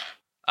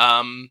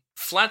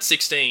 Flat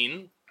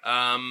 16...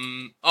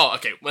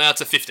 okay, well, that's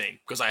a 15,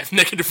 because I have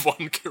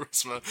 -1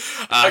 charisma.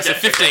 So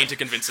 15 to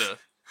convince her.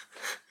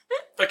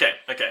 Okay.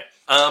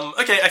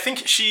 I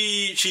think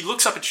she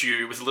looks up at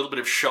you with a little bit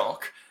of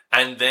shock,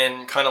 and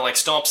then kind of like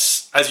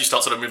stops as you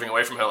start sort of moving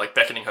away from her, like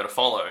beckoning her to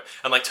follow,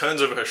 and like turns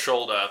over her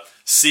shoulder,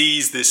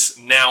 sees this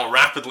now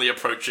rapidly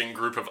approaching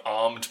group of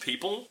armed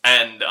people,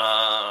 and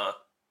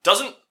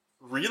doesn't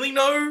really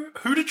know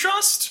who to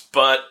trust,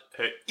 but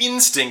her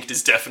instinct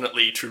is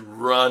definitely to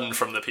run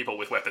from the people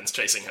with weapons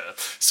chasing her.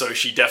 So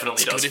she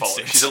definitely does follow.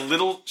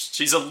 Instinct.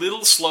 She's a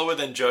little slower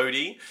than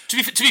Jodie. To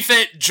be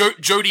fair,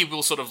 Jodie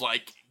will sort of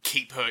like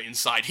keep her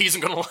inside. He isn't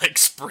gonna like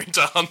sprint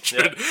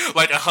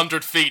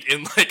 100 feet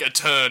in like a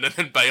turn and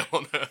then bail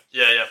on her.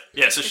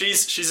 Yeah. So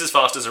she's as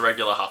fast as a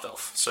regular half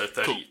elf. So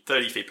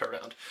 30 feet per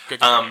round.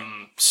 Good.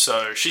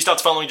 So she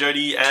starts following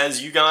Jodie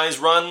as you guys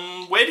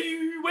run. Where do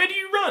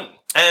you run?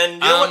 And you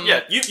know what?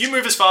 Yeah, you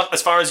move as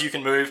far as you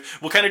can move.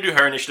 We'll kind of do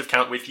her initiative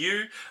count with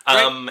you.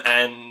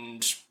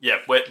 And yeah,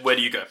 where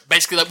do you go?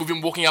 Basically, like we've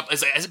been walking up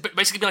as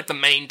basically been like the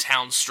main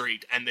town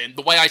street, and then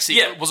the way I see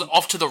it was it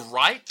off to the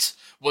right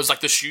was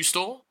like the shoe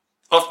store.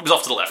 It was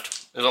off to the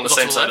left. It was on the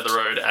same side of the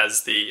road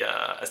as the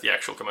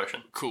actual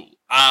commotion. Cool.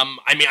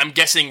 I mean, I'm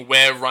guessing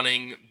we're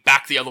running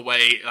back the other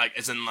way, like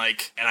as in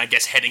like, and I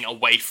guess heading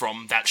away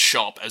from that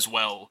shop as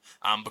well,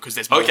 because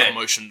there's more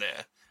commotion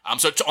there.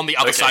 So on the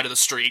other side of the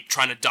street,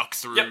 trying to duck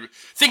through. Yep.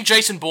 Think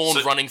Jason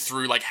Bourne running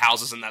through like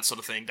houses and that sort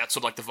of thing. That's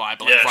sort of like the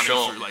vibe, like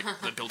running through like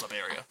the built-up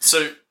area.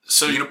 So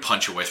you're gonna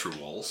punch your way through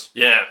walls?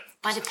 Yeah.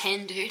 Find a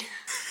pen, dude.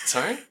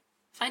 Sorry?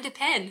 Find a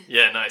pen.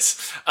 Yeah,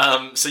 nice.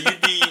 So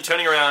you'd be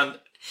turning around.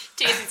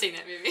 T hasn't seen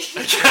that movie.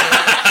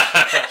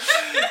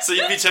 So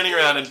you'd be turning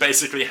around and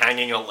basically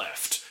hanging a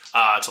left.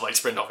 To like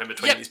sprint off in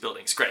between these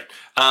buildings. Great.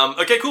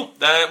 Okay, cool.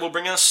 That will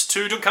bring us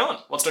to Duncan.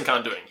 What's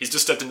Duncan doing? He's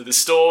just stepped into this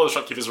store. The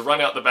shopkeeper's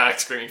run out the back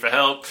screaming for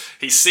help.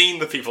 He's seen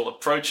the people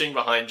approaching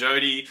behind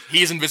Jodie.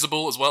 He is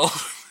invisible as well.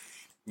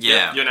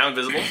 Yeah. You're now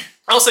invisible.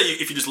 Also,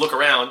 if you just look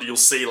around, you'll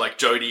see like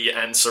Jodie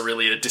and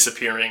Cerelia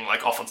disappearing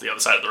like off onto the other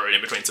side of the road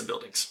in between some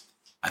buildings.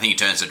 I think he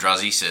turns to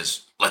Druzzy,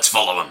 says, "Let's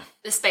follow him."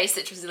 The space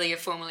that Drasilia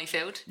formerly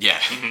filled. Yeah.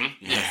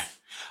 Mm-hmm. Yeah.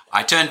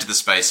 I turn to the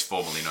space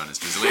formerly known as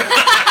Drasilia.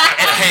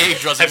 Hey,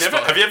 Druzzy.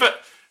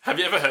 Have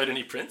you ever heard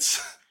any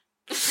Prince?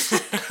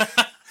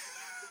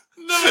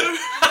 No,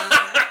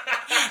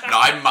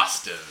 I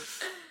must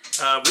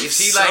have. We've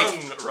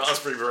sung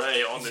Raspberry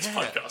Beret on this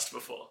podcast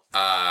before. So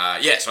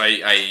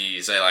I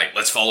say like,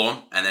 "Let's follow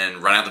him," and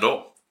then run out the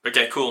door.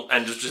 Okay, cool.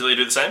 And does Drasilia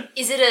do the same?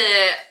 Is it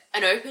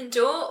an open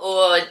door,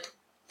 or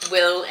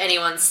will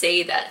anyone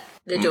see that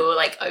the door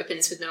like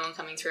opens with no one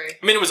coming through.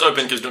 I mean, it was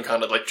open because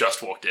Duncan had like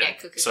just walked in, Yeah,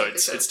 cool.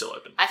 it's still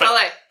open. I follow.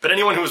 But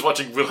anyone who was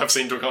watching will have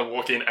seen Duncan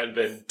walk in and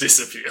then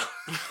disappear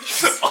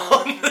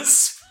on the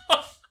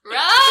spot.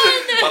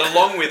 Run! But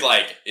along with,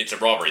 like, it's a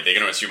robbery, they're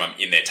going to assume I'm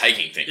in there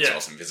taking things Yeah.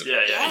 whilst invisible.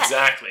 Yeah,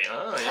 exactly.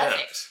 Oh, yeah.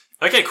 Perfect.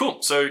 Okay,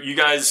 cool. So you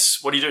guys,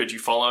 what do? Do you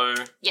follow?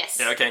 Yes.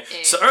 Yeah, okay.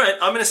 Yeah. So, all right,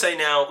 I'm going to say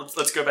now,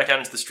 let's go back out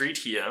into the street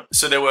here.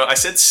 So there were, I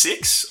said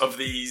 6 of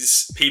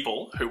these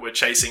people who were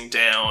chasing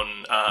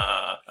down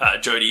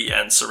Jodie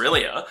and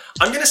Cerelia.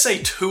 I'm going to say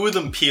 2 of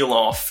them peel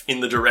off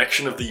in the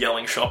direction of the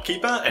yelling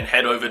shopkeeper and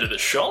head over to the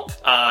shop.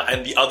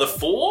 And the other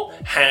 4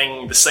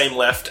 hang the same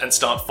left and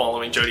start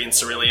following Jodie and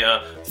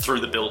Cerelia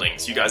through the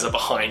buildings. You guys are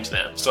behind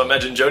them. So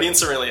imagine Jodie and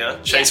Cerelia,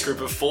 chase group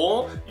of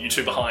 4, you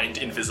 2 behind,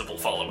 invisible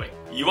following.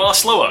 You are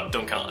slower,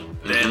 Duncan,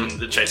 than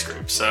the chase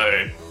group.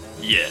 So,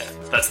 yeah,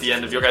 that's the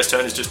end of your guys'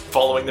 turn, is just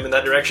following them in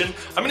that direction.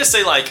 I'm going to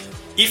say, like,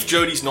 if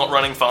Jodie's not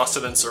running faster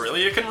than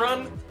Cerelia can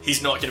run,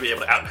 he's not going to be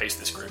able to outpace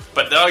this group.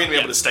 But they are going to be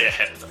able to stay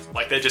ahead of them.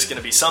 Like, they're just going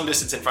to be some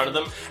distance in front of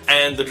them.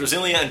 And the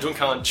Drasilia and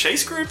Duncan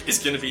chase group is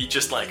going to be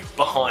just, like,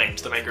 behind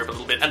the main group a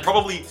little bit. And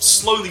probably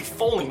slowly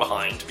falling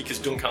behind, because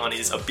Duncan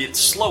is a bit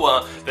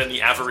slower than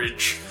the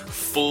average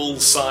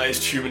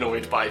full-sized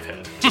humanoid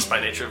biped, just by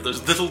nature of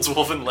those little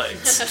dwarven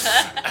legs.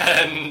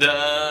 And, They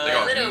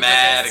got Little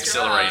mad bit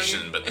strong.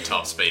 acceleration, but the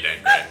top speed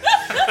ain't great.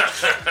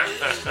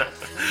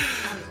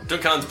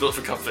 Duncan's built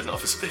for comfort, not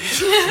for speed.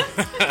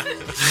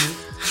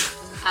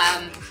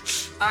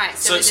 Alright,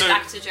 so is So- it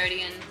back to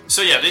Jodie and...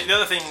 So yeah, the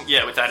other thing,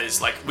 with that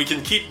is, like, we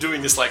can keep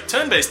doing this, like,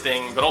 turn-based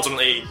thing, but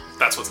ultimately,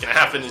 that's what's going to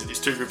happen, is these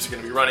 2 groups are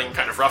going to be running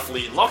kind of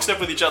roughly in lockstep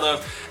with each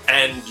other,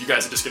 and you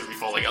guys are just going to be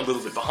falling a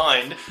little bit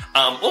behind.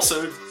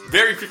 Also,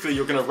 very quickly,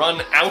 you're going to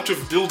run out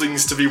of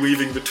buildings to be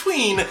weaving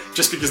between,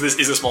 just because this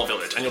is a small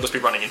village, and you'll just be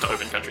running into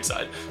open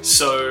countryside.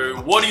 So,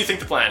 what do you think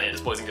the plan is,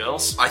 boys and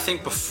girls? I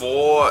think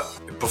before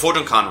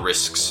Duncan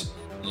risks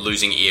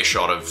losing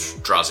earshot of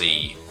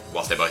Druzzy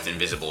whilst they're both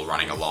invisible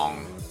running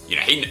along, you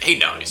know, he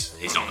knows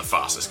he's not the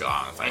fastest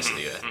guy on the face of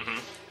the earth.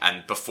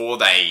 And before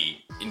they,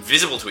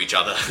 invisible to each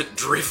other,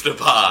 drift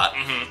apart,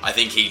 I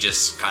think he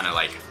just kind of,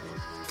 like,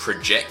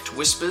 project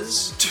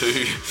whispers to...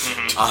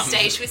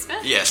 Stage whisper?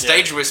 Yeah,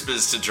 stage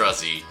whispers to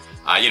Druzzy,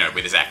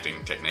 with his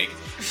acting technique.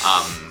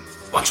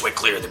 Once we're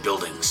clear of the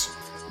buildings,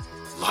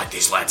 light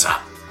these lads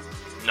up.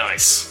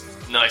 Nice.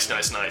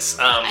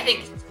 I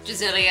think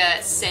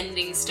Drasilia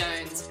sending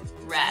stones,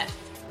 rad.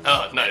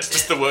 Oh, nice.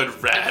 Just the word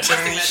rad.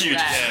 Huge.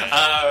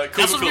 Rad.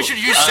 Cool, That's what cool. we should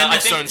use I sending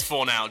think- stones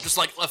for now. Just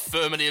like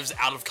affirmatives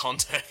out of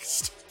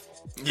context.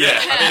 Yeah,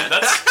 I mean,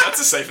 that's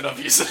a safe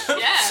enough use. Yeah.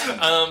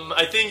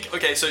 I think,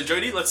 okay, so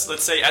Jodie,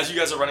 let's say as you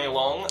guys are running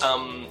along,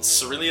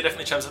 Cerelia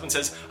definitely chimes up and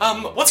says,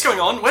 what's going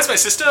on? Where's my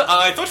sister?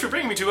 I thought you were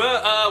bringing me to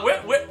her.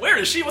 Where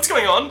is she? What's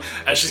going on?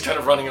 As she's kind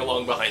of running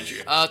along behind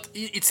you.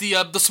 It's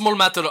the small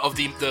matter of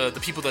the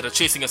people that are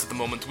chasing us at the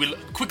moment. We'll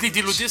quickly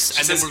deal with this,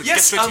 and Says, then we'll yes,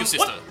 get straight to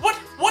your sister.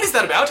 what is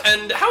that about?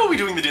 And how are we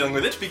doing the dealing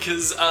with it?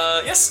 Because,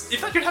 yes,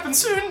 if that could happen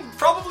soon,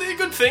 probably a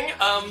good thing.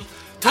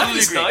 Totally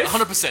This agree. knife.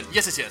 100%.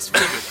 Yes.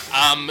 Very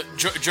good.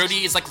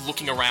 Jodie is like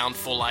looking around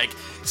for like,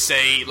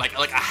 say, like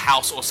a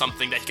house or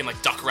something that he can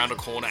like duck around a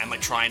corner and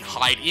like try and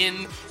hide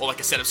in, or like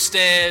a set of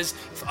stairs,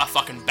 a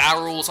fucking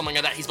barrel or something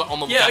like that. He's on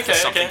the lookout for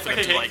something for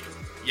them to like,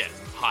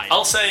 hide.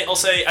 I'll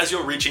say, as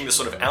you're reaching the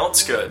sort of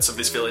outskirts of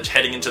this village,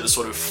 heading into the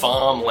sort of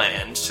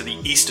farmland to the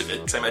east of it,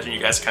 because I imagine you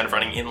guys are kind of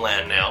running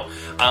inland now,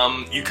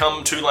 you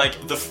come to,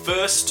 like, the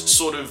first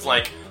sort of,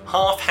 like,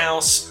 half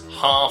house,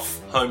 half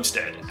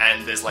homestead,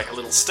 and there's, like, a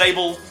little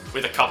stable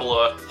with a couple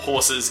of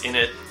horses in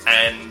it,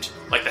 and,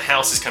 like, the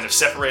house is kind of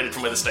separated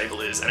from where the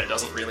stable is, and it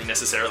doesn't really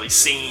necessarily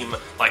seem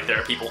like there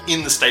are people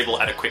in the stable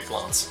at a quick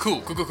glance.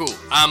 Cool.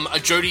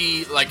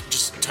 Jodie like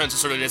just turns to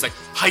sort of and is like,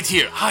 hide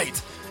here, hide.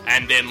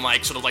 And then,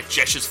 like, sort of, like,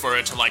 gestures for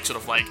her to, like, sort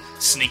of, like,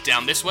 sneak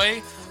down this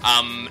way.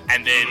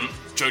 And then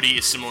Jodie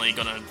is similarly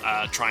gonna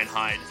try and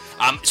hide.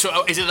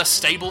 So is it a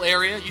stable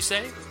area, you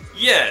say?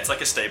 Yeah, it's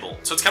like a stable.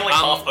 So it's kind of like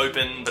half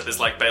open, but there's,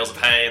 like, bales of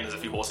hay and there's a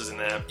few horses in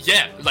there.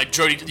 Yeah, like,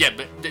 Jodie,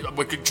 but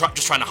we're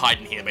just trying to hide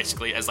in here,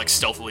 basically, as, like,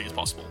 stealthily as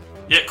possible.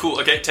 Yeah, cool.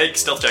 Okay, take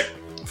stealth check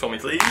for me,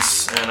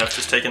 please. And I've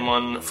just taken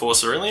one for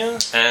Cerelia,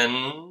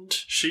 and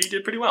she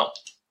did pretty well.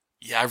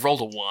 Yeah, I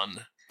rolled a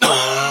 1.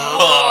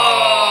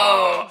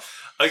 Oh!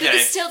 Okay. You're the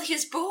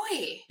stealthiest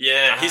boy.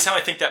 Yeah, here's how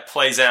I think that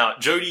plays out.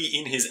 Jodie,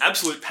 in his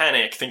absolute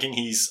panic, thinking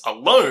he's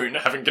alone,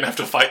 gonna have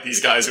to fight these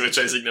guys who are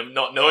chasing them,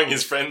 not knowing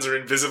his friends are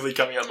invisibly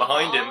coming up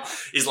behind him,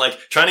 is like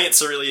trying to get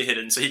Cerelia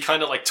hidden. So he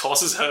kind of like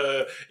tosses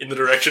her in the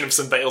direction of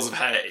some bales of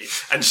hay,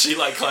 and she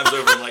like climbs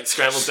over and like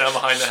scrambles down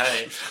behind the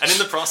hay. And in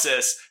the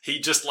process, he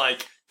just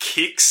like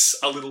kicks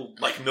a little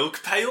like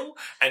milk pail,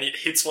 and it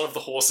hits one of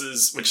the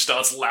horses, which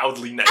starts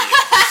loudly neighing.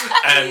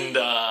 And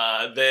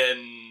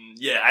then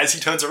as he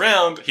turns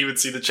around, he would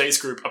see the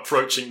chase group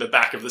approaching the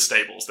back of the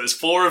stables. There's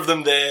 4 of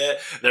them there.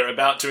 They're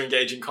about to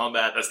engage in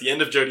combat. That's the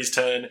end of Jodie's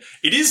turn.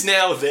 It is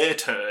now their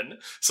turn.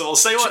 So I'll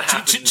say what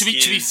happens. To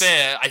be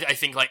fair, I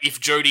think like if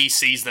Jodie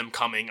sees them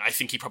coming, I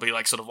think he probably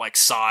like sort of like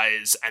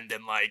sighs and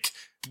then like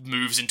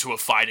moves into a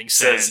fighting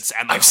stance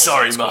and like, I'm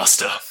sorry,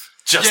 Master.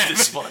 Just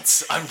this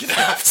once, I'm gonna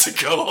have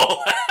to go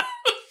all out.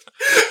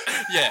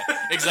 Yeah,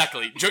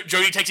 exactly.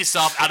 Jodie takes his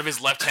staff out of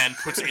his left hand,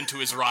 puts it into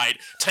his right,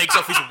 takes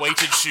off his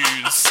weighted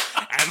shoes,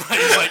 and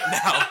he's like,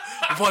 now,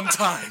 one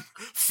time,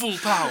 full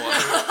power.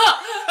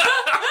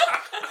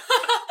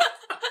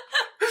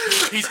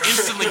 He's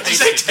instantly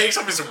hasted. He takes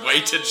off his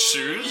weighted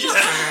shoes?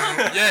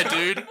 Yeah,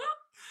 dude.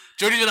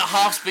 Jodie did a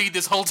half speed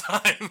this whole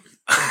time.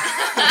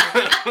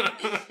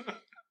 I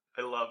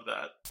love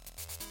that.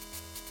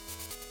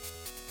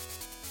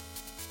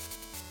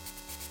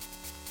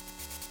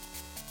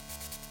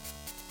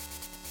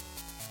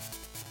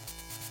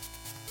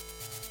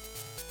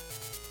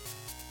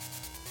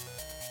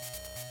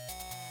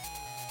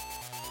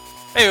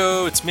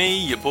 Heyo, it's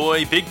me, your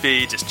boy Big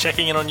B, just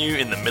checking in on you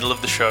in the middle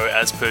of the show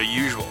as per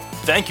usual.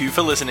 Thank you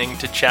for listening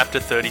to Chapter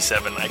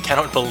 37. I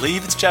cannot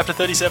believe it's Chapter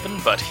 37,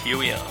 but here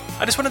we are.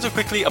 I just wanted to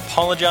quickly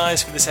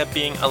apologise for this ep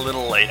being a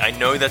little late. I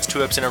know that's 2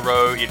 eps in a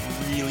row, it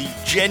really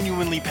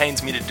genuinely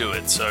pains me to do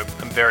it, so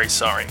I'm very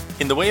sorry.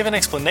 In the way of an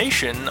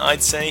explanation,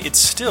 I'd say it's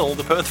still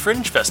the Perth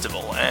Fringe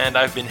Festival, and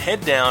I've been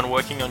head down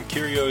working on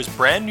Curio's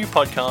brand new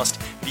podcast,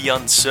 The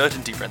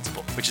Uncertainty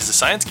Principle, which is a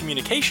science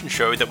communication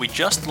show that we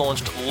just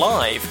launched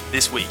live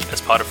this week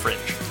as part of Fringe.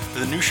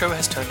 The new show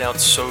has turned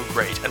out so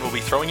great, and we'll be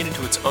throwing it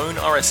into its own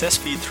RSS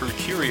feed through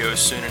Curio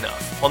soon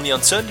enough. On The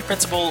Uncertainty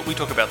Principle, we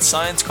talk about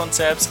science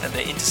concepts and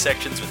their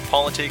intersections with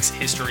politics,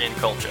 history, and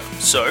culture.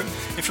 So,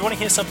 if you want to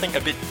hear something a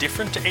bit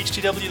different to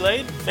HTW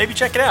Laid, maybe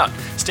check it out.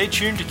 Stay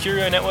tuned to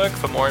Curio Network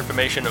for more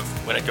information of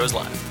when it goes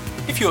live.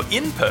 If you're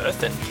in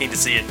Perth and keen to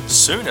see it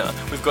sooner,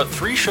 we've got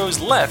 3 shows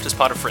left as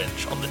part of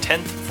Fringe on the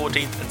 10th,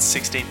 14th, and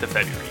 16th of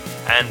February.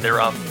 And there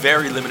are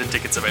very limited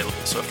tickets available,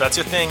 so if that's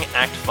your thing,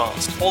 act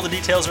fast. All the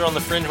details are on the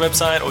Fringe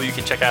website, or you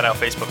can check out our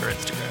Facebook or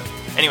Instagram.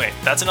 Anyway,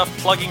 that's enough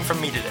plugging from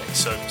me today,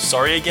 so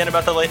sorry again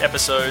about the late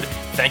episode.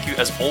 Thank you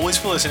as always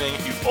for listening.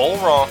 You all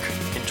rock.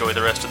 Enjoy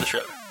the rest of the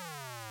show.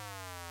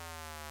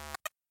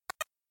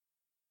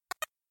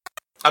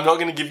 I'm not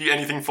going to give you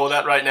anything for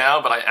that right now,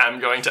 but I am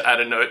going to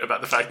add a note about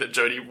the fact that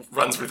Jodie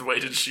runs with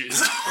weighted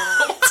shoes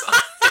all the time.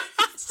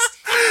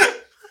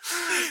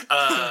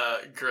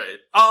 Great.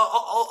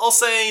 I'll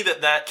say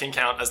that can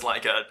count as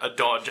like a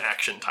dodge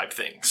action type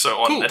thing. So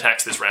on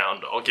attacks this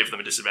round, I'll give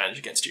them a disadvantage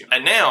against you.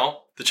 And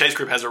now, the chase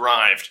group has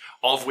arrived,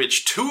 of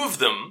which 2 of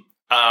them,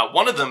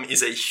 one of them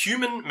is a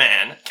human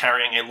man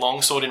carrying a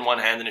longsword in one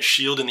hand and a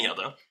shield in the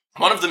other.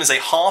 One of them is a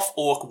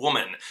half-orc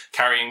woman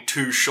carrying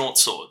 2 short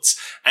swords.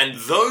 And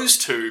those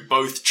 2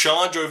 both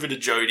charge over to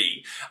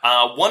Jodie.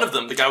 One of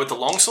them, the guy with the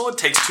longsword,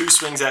 takes 2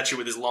 swings at you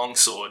with his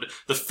longsword.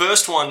 The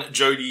first one,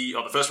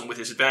 the first one with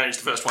his advantage,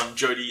 the first one,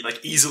 Jodie,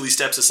 easily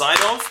steps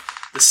aside of.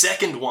 The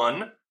second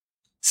one,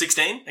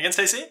 16 against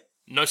AC?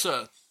 No,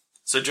 sir.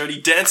 So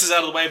Jodie dances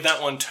out of the way of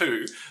that one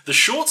too. The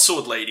short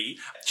sword lady,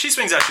 she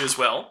swings at you as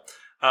well.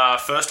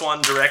 First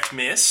one, direct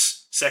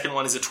miss. Second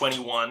one is a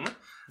 21.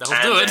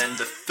 That'll do it. And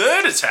the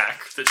third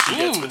attack that she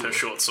gets with her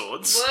short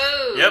swords,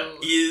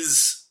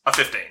 is a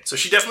 15. So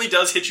she definitely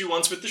does hit you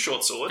once with the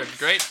short sword.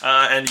 Great.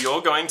 And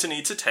you're going to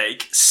need to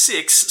take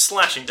 6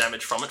 slashing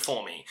damage from it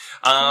for me.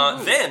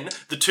 Then,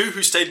 the 2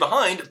 who stayed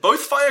behind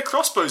both fire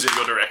crossbows in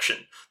your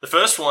direction. The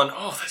first one,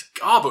 the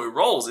Garbo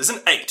rolls, is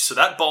an 8. So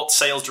that bolt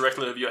sails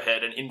directly over your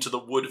head and into the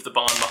wood of the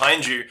barn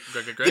behind you.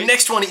 Great. The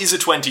next one is a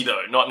 20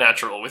 though, not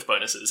natural with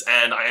bonuses.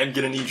 And I am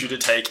going to need you to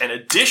take an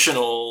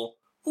additional...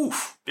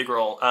 big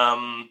roll.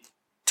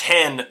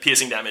 10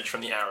 piercing damage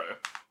from the arrow.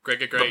 Great.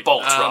 The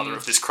bolt, rather,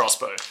 of this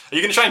crossbow. Are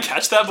you going to try and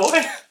catch that,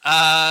 boy?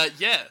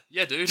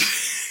 Yeah, dude.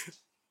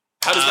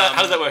 How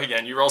does that work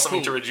again? You roll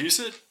something to reduce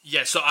it?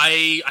 Yeah, so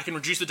I can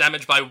reduce the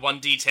damage by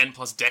 1d10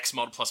 plus dex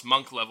mod plus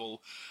monk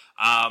level.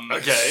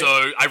 Okay.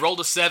 So I rolled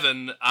a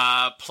 7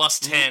 plus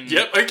 10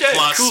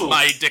 plus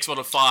my dex mod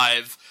of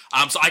 5.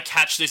 So I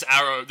catch this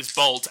arrow, this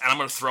bolt, and I'm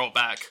going to throw it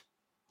back.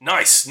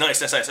 Nice.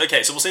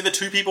 Okay, so we'll say the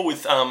 2 people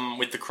with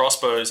the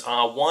crossbows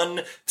are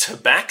one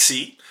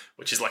Tabaxi,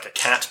 which is like a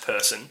cat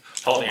person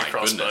holding a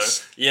crossbow.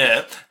 Goodness.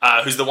 Yeah,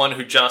 who's the one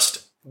who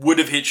just would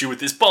have hit you with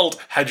this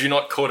bolt had you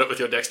not caught it with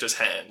your dexterous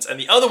hands. And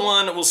the other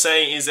one we'll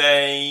say is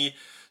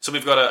so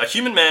we've got a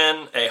human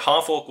man, a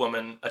half-orc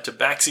woman, a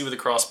Tabaxi with a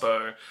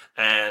crossbow,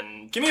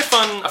 and give me a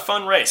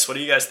fun race. What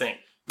do you guys think?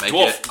 Make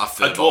it a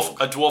furbolg.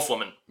 A dwarf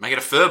woman. Make it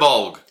a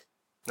furbolg.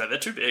 No, they're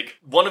too big.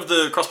 One of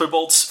the crossbow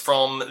bolts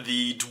from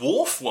the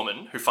dwarf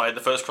woman who fired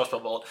the first crossbow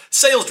bolt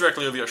sails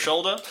directly over your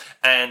shoulder,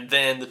 and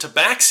then the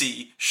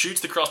Tabaxi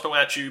shoots the crossbow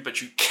at you, but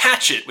you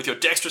catch it with your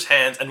dexterous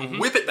hands and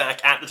whip it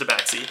back at the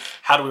Tabaxi.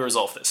 How do we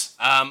resolve this?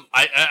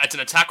 It's an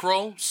attack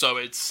roll, so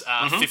it's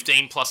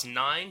 15 plus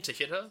 9 to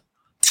hit her.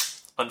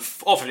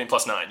 15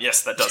 plus 9.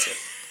 Yes, that does hit.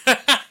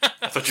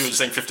 I thought you were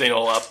saying 15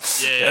 all up.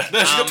 Yeah. No,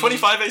 she's got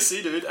 25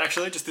 AC, dude.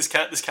 Actually, just this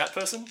cat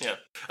person. Yeah.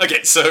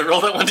 Okay, so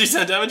roll that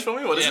 1d10 damage for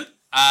me. What is it?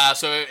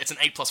 So it's an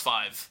 8 plus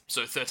 5,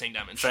 so 13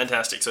 damage.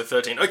 Fantastic, so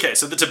 13. Okay,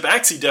 so the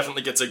Tabaxi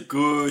definitely gets a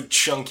good,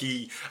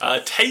 chunky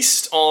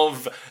taste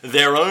of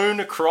their own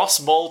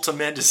crossbolt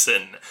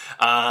medicine.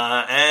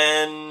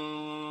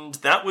 And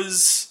that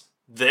was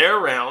their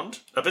round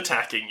of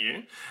attacking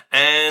you.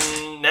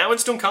 And now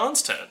it's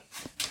Duncan's turn.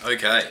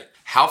 Okay.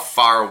 How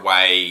far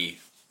away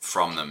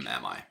from them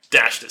am I?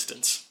 Dash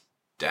distance.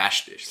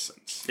 Dash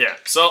distance. Yeah,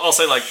 so I'll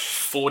say like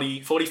 40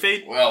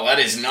 feet. Well, that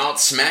is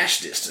not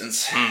smash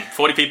distance.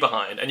 40 feet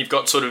behind. And you've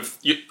got sort of...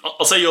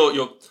 I'll say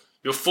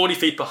you're 40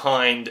 feet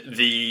behind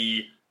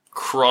the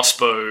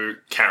crossbow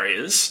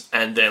carriers,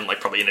 and then like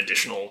probably an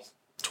additional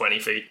 20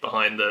 feet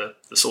behind the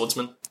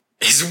swordsman.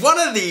 Is one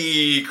of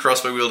the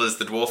crossbow wielders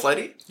the dwarf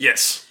lady?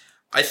 Yes.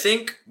 I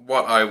think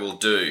what I will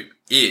do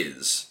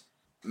is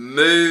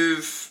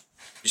move...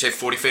 You say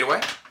 40 feet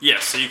away?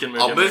 Yes, so you can move...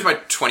 I'll move my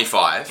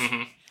 25,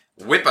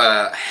 whip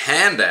a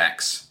hand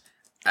axe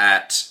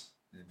at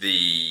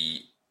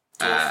the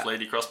Dwarf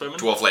lady crossbowman.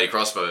 dwarf lady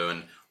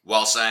crossbowman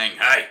while saying,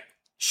 "Hey,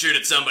 shoot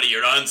at somebody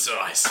your own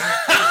size."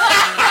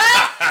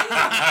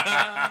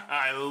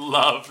 I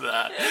love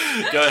that.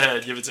 Go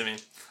ahead, give it to me.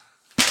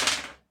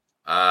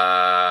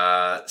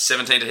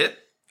 17 to hit.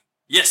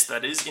 Yes,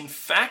 that is in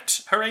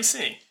fact her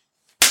AC.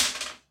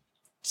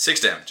 6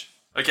 damage.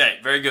 Okay,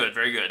 very good,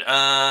 very good.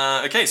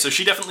 Okay, so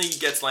she definitely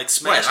gets like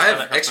smashed. Wait, I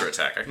have extra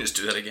attack. I can just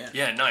do that again.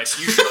 Yeah, nice.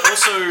 You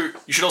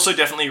should also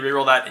definitely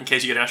reroll that in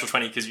case you get a natural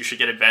 20 because you should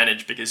get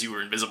advantage because you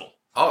were invisible.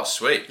 Oh,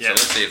 sweet. Yeah. So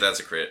let's see if that's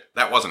a crit.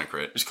 That wasn't a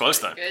crit. It was close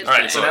though. Good. All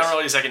right, so Close. now roll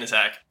your second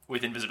attack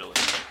with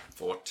invisibility.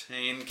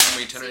 14. Can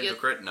we turn it into you're a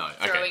crit? No.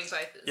 Okay. Throwing both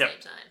at the Yep.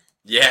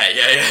 Yeah. same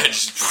time.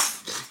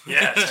 Just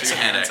Yeah, two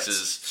hand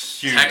axes.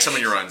 Attack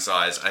someone your own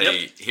size. I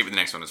hit with the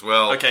next one as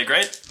well. Okay,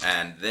 great.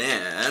 And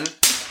then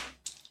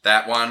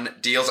that one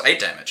deals 8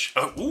 damage.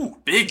 Oh, ooh,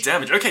 big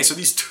damage. Okay, so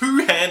these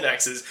two hand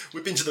axes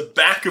whip into the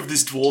back of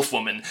this dwarf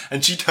woman,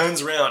 and she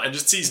turns around and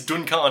just sees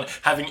Duncan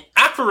having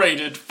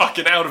apparated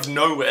fucking out of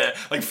nowhere,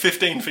 like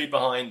 15 feet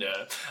behind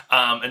her.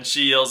 And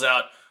she yells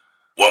out,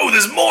 "Whoa,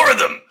 there's more of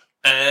them!"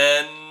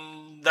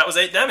 And that was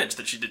 8 damage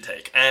that she did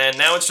take. And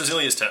now it's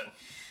Drasilia's turn.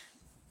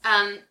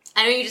 I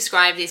know you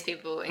described these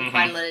people in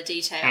quite a lot of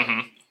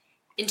detail.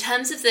 In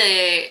terms of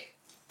the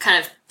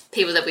kind of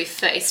people that we've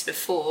faced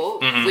before,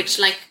 which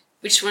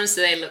ones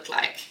do they look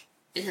like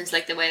in terms of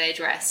like the way they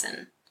dress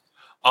and?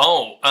 They're just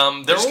all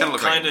kinda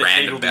look like kind of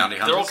random bounty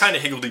They're all hunters? kind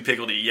of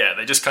higgledy-piggledy. Yeah,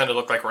 they just kind of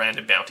look like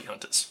random bounty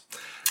hunters.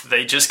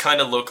 They just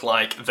kind of look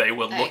like they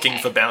were looking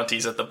for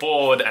bounties at the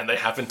board, and they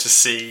happened to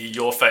see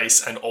your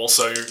face, and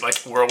also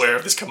like were aware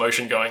of this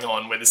commotion going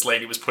on where this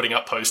lady was putting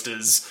up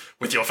posters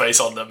with your face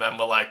on them, and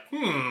were like,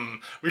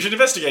 we should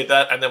investigate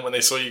that. And then when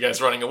they saw you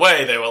guys running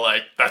away, they were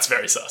like, that's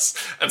very sus.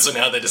 And so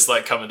now they're just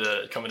like coming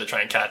to try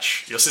and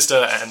catch your sister,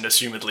 and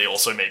assumedly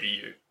also maybe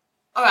you.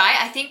 All right,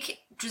 I think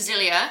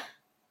Drasilia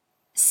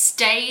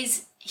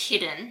stays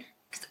hidden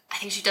because I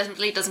think she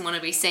doesn't want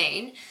to be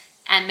seen,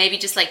 and maybe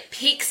just like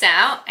peeks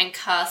out and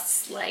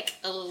casts like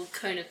a little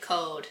cone of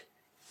cold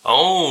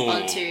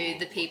onto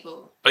the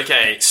people.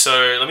 Okay,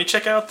 so let me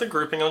check out the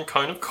grouping on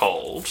Cone of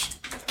Cold,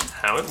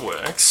 how it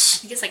works. I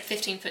think it's like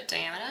 15-foot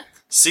diameter.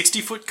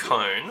 60-foot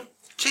cone.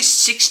 Just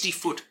 60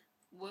 foot.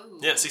 Whoa.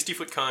 Yeah,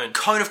 60-foot cone.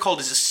 Cone of Cold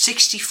is a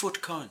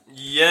 60-foot cone.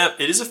 Yeah,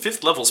 it is a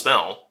 5th level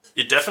spell.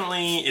 It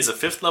definitely is a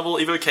 5th level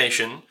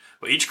evocation,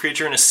 where each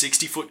creature in a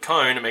 60-foot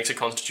cone makes a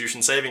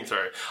Constitution saving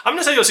throw. I'm going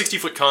to say your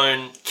 60-foot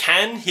cone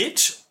can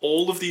hit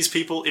all of these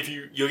people. If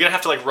you're going to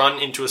have to like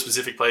run into a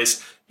specific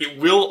place. It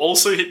will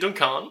also hit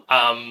Duncan,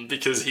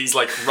 because he's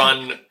like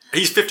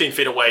he's 15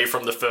 feet away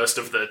from the first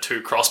of the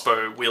two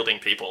crossbow wielding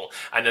people,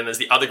 and then there's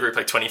the other group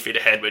like 20 feet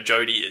ahead where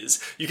Jody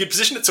is. You could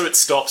position it so it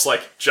stops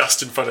like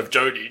just in front of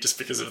Jody, just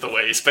because of the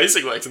way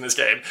spacing works in this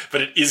game,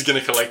 but it is going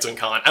to collect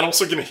Duncan, and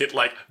also going to hit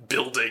like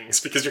buildings,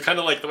 because you're kind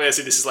of like, the way I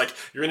see this is like,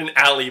 you're in an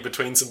alley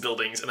between some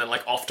buildings, and then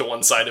like off to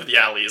one side of the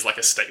alley is like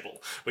a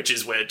stable, which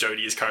is where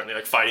Jody is currently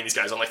like fighting these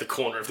guys on like the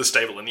corner of the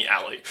stable in the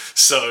alley.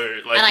 So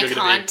like, And I you're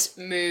can't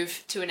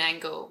move to an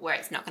angle where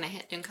it's not going to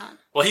hit Duncan.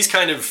 Well, he's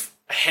kind of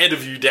ahead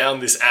of you down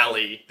this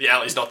alley. The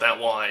alley's not that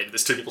wide.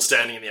 There's two people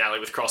standing in the alley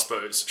with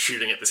crossbows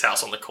shooting at this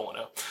house on the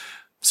corner.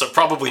 So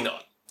probably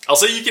not. I'll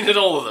say you can hit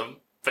all of them,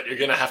 but you're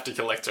going to have to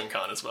collect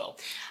Duncan as well.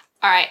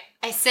 All right,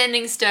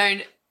 Ascending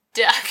Stone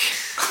Duck.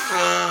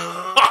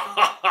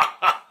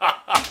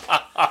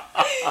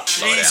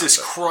 Jesus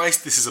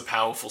Christ, this is a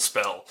powerful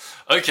spell.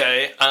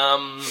 Okay,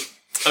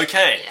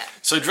 yeah.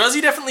 So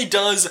Druzzy definitely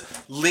does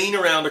lean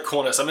around a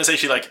corner. So I'm going to say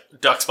she like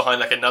ducks behind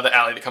like another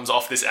alley that comes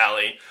off this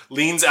alley,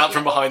 leans out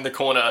from behind the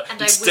corner,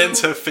 And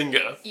extends I will her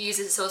finger. Use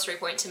a sorcery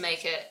point to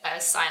make it a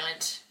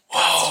silent.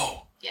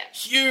 Whoa! Yeah.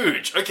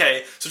 Huge!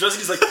 Okay, so Druzzy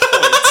just like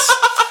points.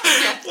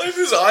 Like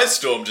this ice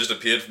storm just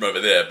appeared from over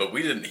there, but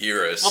we didn't hear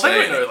her Well, they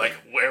say don't know anything. like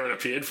where it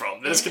appeared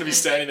from. They're just going to be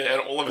standing there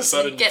and all of a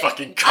sudden Get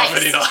fucking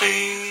covered ice. in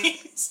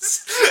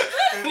ice.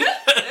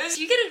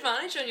 Do you get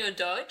advantage on your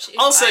dodge? if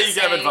I'll say I you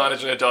can have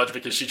advantage on a dodge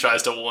because she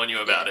tries to warn you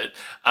about it.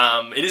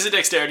 It is a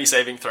dexterity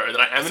saving throw that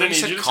I am going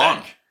to need you to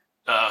con. take.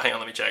 Hang on,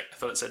 let me check. I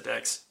thought it said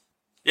dex.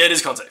 Yeah, it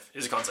is con save. It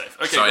is a con save.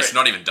 Okay, So great. it's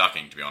not even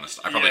ducking, to be honest.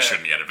 I probably Yeah.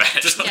 shouldn't get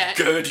advantage. Just Yeah.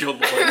 gird your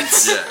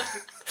loins.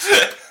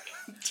 Yeah.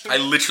 I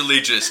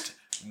literally just,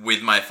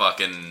 with my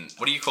fucking...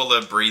 What do you call the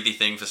breathy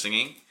thing for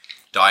singing?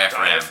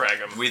 Diaphragm.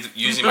 With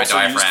using my Also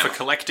used diaphragm, for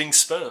collecting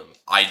sperm.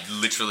 I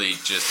literally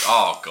just...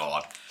 Oh,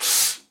 God.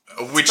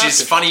 Which about is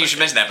to funny come you should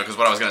mention that, because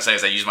what I was going to say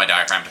is I use my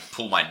diaphragm to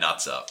pull my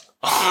nuts up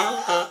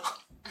I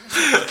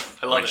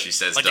love when it. she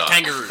says Like duck. a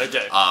kangaroo.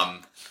 Okay.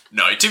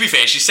 No, to be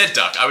fair, she said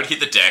duck. I would hit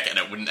the deck and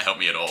it wouldn't help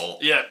me at all.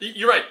 Yeah,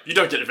 you're right. You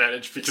don't get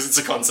advantage because it's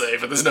a con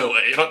save, and there's no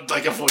way. You're not,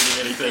 like, avoiding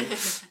anything.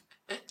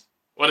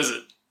 What is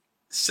it?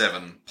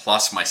 7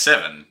 plus my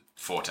 7,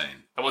 14.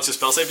 And what's your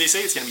spell save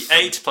DC? It's going to be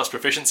 8 plus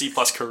proficiency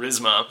plus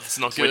charisma. It's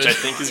not Which good. I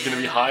think is going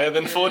to be higher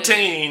than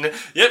 14.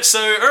 Yep, so,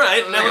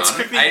 alright, now let's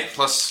quickly... 8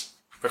 plus...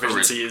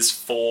 Proficiency is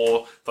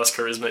 4, plus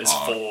charisma is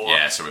 4.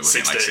 yeah, so we're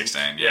looking like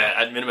 16, yeah.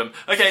 at minimum.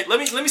 Okay, let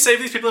me save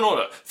these people in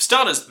order. For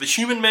starters, the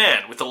human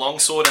man with the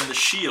longsword and the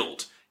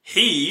shield.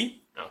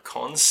 He... Now,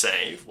 con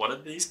save. What are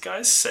these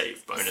guys'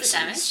 save bonuses? What's the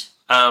damage?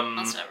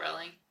 I'll start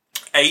rolling.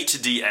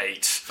 8d8.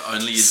 If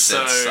only you'd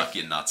So- said suck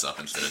your nuts up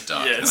instead of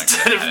duck. Yeah, then I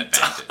instead could of have had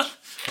advantage.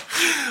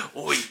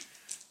 Oi,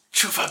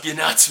 chuff up your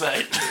nuts,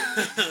 mate.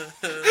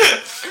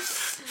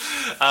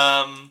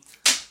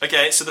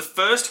 Okay, so the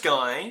first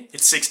guy,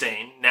 it's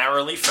 16,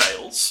 narrowly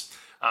fails.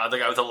 The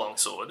guy with the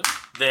longsword.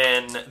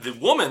 Then the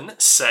woman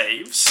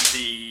saves.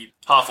 The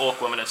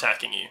half-orc woman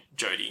attacking you,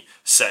 Jody,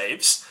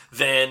 saves.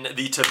 Then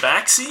the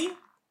tabaxi,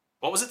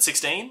 what was it,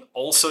 16?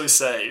 Also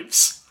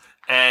saves.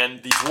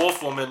 And the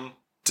dwarf woman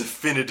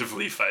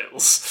definitively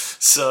fails.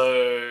 So,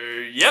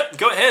 yep,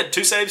 go ahead.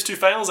 2 saves, 2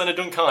 fails, and a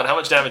Duncan. How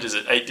much damage is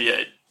it?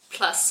 8d8.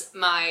 Plus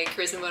my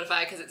charisma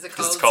modifier because it's a cold.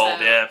 Because it's cold,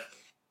 spell. yeah.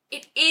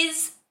 It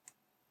is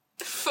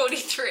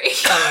 43.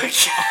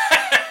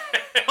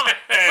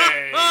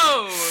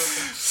 Oh!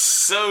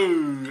 So,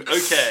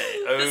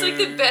 okay. That's like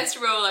the best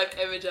roll I've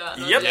ever done.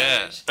 on Yep. Yeah.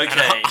 damage. Okay,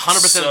 And 100%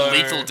 so-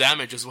 lethal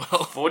damage as well.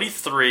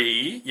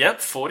 43.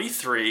 Yep,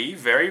 43.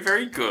 Very,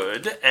 very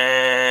good.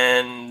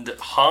 And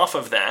half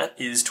of that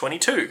is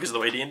 22 because of the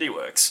way D&D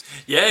works.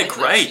 Yeah, Oh,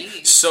 great.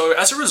 geez. So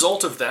as a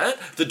result of that,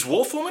 the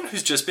dwarf woman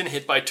who's just been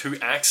hit by 2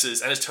 axes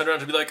and has turned around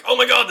to be like, oh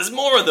my god, there's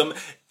more of them,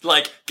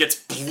 like, gets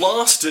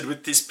blasted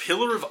with this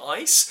pillar of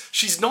ice.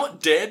 She's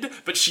not dead,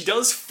 but she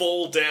does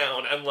fall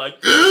down and,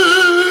 like,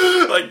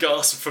 like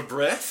gasp for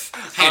breath.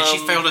 Hey, she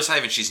failed her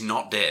save and she's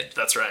not dead.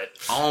 That's right.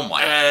 Oh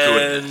my And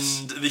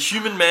goodness. the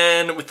human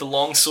man with the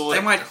longsword.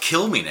 They might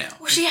kill me now.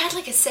 Well, she had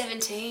like a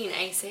 17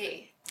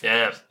 AC.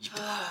 Yeah.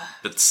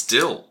 But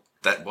still,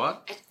 that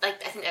what? I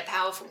think they're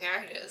powerful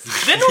characters.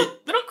 They're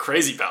not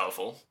crazy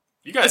powerful.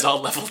 You guys are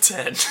level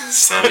 10.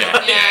 So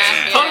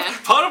Yeah.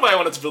 part of why I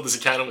wanted to build this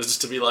account was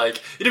just to be like,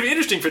 it'd be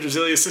interesting for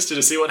Drasilia's sister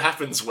to see what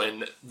happens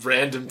when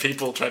random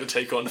people try to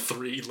take on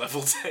 3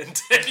 level 10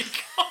 demigods.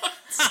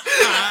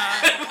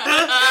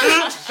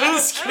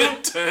 Just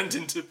get turned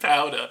into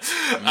powder.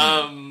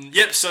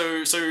 Yep,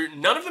 so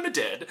none of them are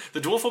dead. The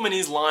dwarf woman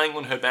is lying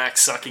on her back,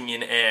 sucking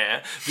in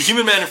air. The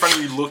human man in front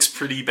of you looks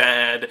pretty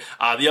bad.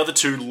 The other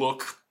 2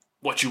 look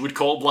what you would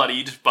call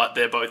bloodied, but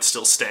they're both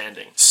still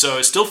standing.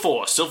 So still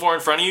 4 in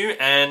front of you,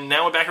 and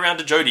now we're back around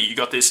to Jody. You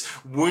got this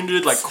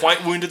wounded, like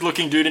quite wounded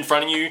looking dude in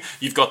front of you.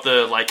 You've got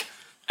the like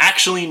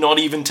actually not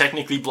even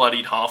technically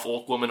bloodied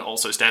half-orc woman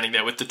also standing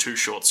there with the 2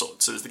 short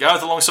swords. So there's the guy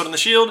with the long sword and the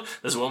shield,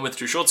 there's the one with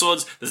 2 short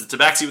swords, there's the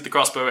tabaxi with the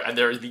crossbow, and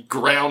there is the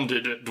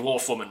grounded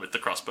dwarf woman with the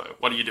crossbow.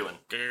 What are you doing?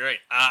 Great.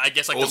 I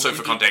guess like Also, the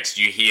for wounded- context,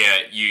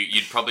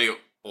 you'd probably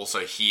also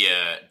hear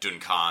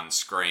Duncan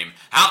scream,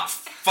 "How the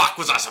fuck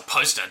was I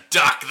supposed to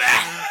duck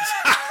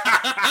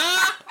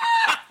that?"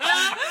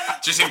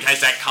 Just in case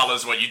that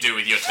colours what you do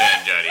with your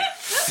turn, Jody.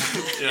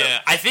 Yeah,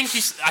 I think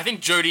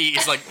Jody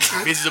is like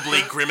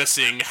visibly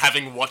grimacing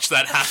having watched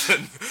that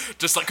happen.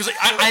 Just like, because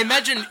I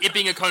imagine it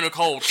being a cone of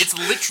cold, it's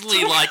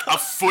literally like a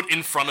foot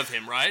in front of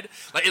him, right?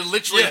 Like it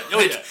literally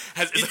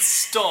It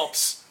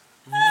stops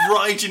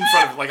right in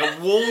front of him, like a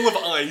wall of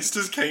ice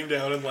just came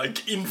down and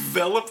like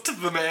enveloped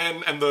the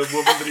man and the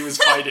woman that he was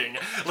fighting.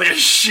 Like a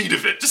sheet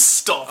of it just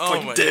stopped, Oh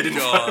my like dead in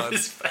front God. of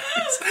his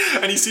face.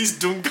 And he sees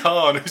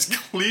Duncan, who's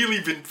clearly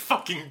been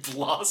fucking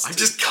blasted. I'm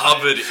just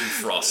covered in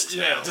frost.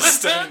 Yeah, just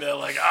standing there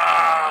like,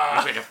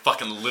 ah. Like a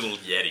fucking little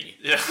Yeti.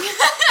 Yeah.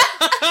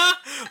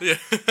 Yeah.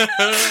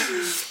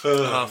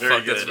 Oh, very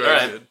Fuck, that's good. very All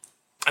right. good.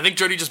 I think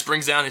Jody just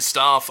brings down his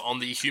staff on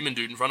the human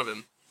dude in front of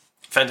him.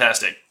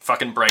 Fantastic.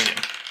 Fucking brain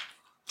him.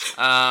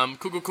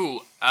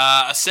 Cool.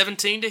 A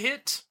 17 to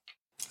hit.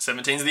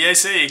 17's the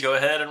AC. Go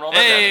ahead and roll that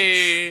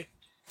damage.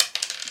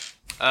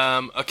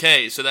 Hey.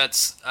 Okay, so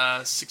that's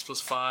 6 plus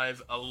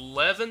 5,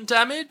 11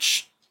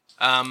 damage.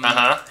 He's I'm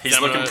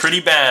looking gonna- pretty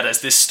bad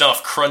as this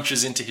stuff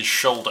crunches into his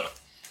shoulder.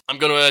 I'm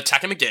going to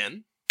attack him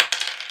again.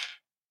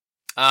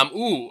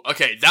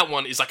 Okay, that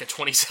one is like a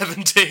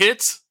 27 to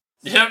hit.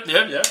 Yep.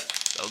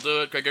 That'll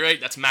do it.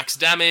 Great. That's max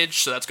damage,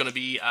 so that's going to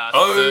be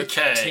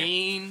Okay.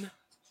 13.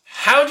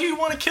 How do you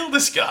want to kill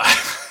this guy?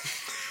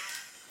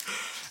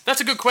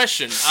 That's a good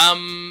question.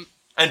 And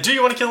do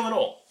you want to kill him at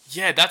all?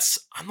 Yeah,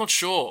 I'm not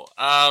sure.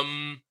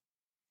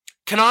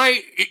 Can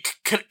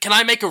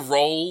I make a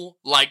roll,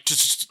 like,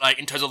 just, like,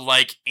 in terms of,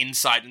 like,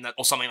 insight and that,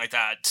 or something like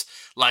that?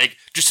 Like,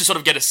 just to sort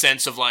of get a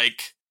sense of,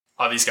 like...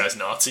 Are these guys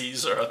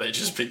Nazis, or are they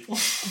just people?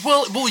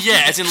 Well,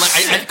 yeah, as in, like,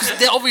 because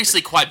they're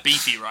obviously quite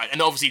beefy, right?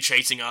 And they're obviously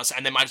chasing us,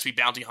 and they might just be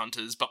bounty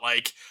hunters, but,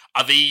 like,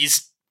 are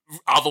these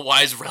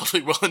otherwise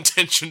relatively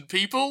well-intentioned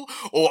people?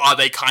 Or are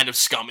they kind of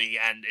scummy,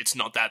 and it's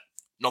not the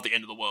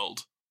end of the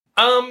world?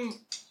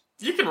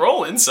 You can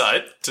roll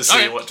insight to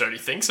see what Jody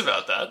thinks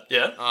about that,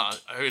 yeah? I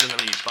hope he doesn't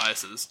have any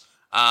biases.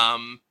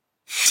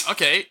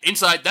 Okay,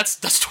 insight,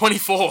 that's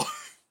 24.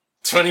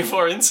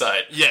 24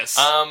 insight. Yes.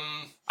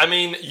 I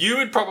mean, you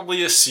would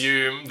probably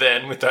assume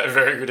then, with that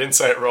very good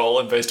insight roll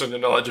and based on your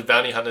knowledge of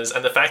bounty hunters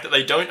and the fact that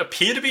they don't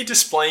appear to be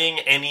displaying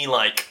any,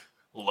 like,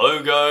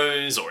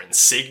 logos or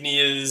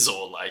insignias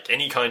or, like,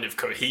 any kind of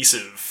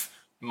cohesive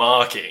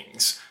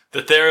markings,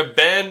 that they're a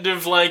band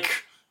of,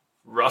 like,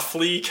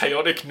 roughly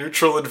chaotic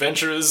neutral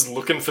adventurers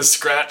looking for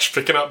scratch,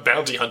 picking up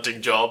bounty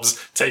hunting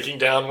jobs, taking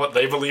down what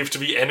they believe to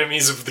be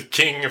enemies of the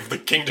king of the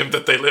kingdom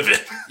that they live in.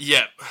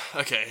 Yep,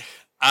 okay.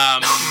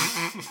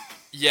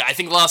 Yeah, I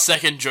think last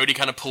second Jody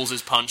kind of pulls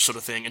his punch sort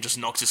of thing and just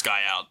knocks this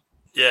guy out.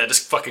 Yeah,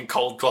 just fucking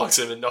cold clocks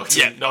him and knocks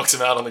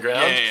him out on the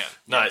ground. Yeah.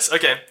 Nice.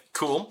 Okay,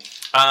 cool.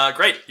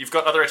 Great. You've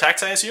got other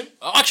attacks, I assume?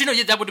 Actually, no,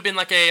 yeah, that would have been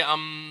like a,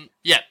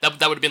 that would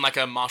have been like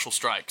a martial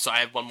strike. So I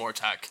have one more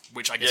attack,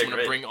 which I guess I'm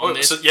going to bring on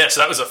this. So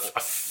that was a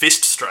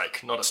fist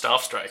strike, not a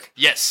staff strike.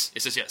 Yes,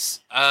 it says yes.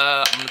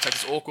 I'm going to take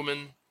this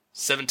Orcwoman,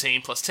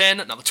 17 plus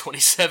 10, another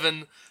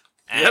 27.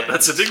 Yep,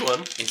 that's a big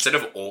one. Instead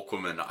of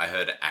Orcwoman, I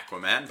heard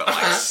Aquaman, but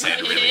like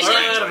said really strangely.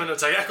 Alright, I'm going to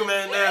attack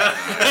Aquaman now.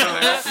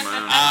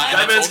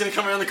 Batman's going to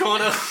come around the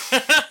corner.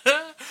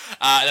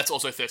 That's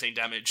also 13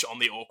 damage on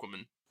the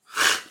Orcwoman.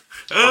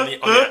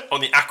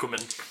 on the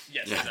Aquaman.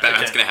 Yes, Yeah,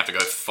 Batman's going to have to go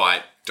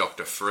fight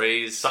Dr.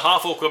 Freeze. The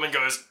half orc woman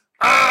goes,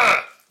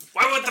 "Ah!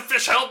 Why won't the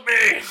fish help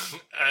me?"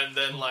 And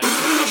then, like,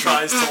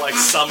 tries to, like,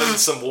 summon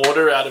some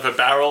water out of a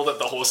barrel that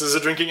the horses are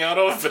drinking out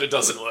of, but it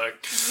doesn't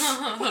work.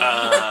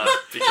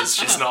 Because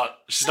she's not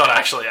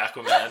actually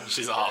Aquaman,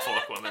 she's a half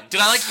orc woman.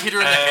 Did I, like, hit her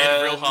in the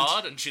head real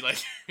hard and she, like...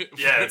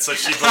 Yeah, it's like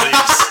she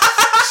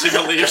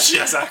believes she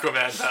has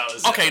Aquaman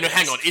powers. Okay, no,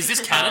 hang on. Is this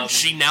canon?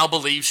 She now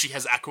believes she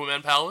has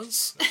Aquaman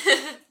powers?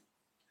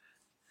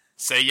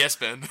 Say yes,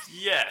 Ben.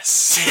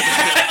 Yes.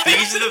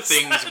 These are the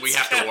things we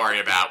have to worry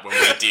about when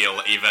we deal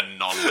even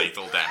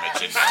non-lethal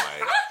damage in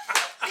melee.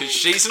 Because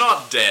she's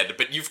not dead,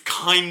 but you've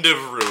kind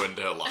of ruined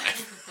her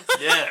life.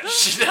 Yeah,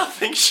 she now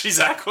thinks she's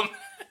Aquaman.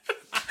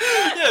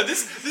 Yeah,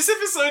 this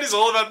episode is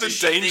all about the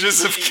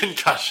dangers of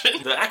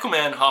concussion. The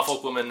Aquaman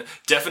half-orc woman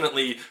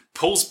definitely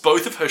pulls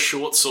both of her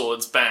short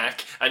swords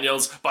back and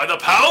yells, "By the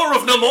power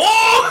of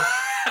Namor!"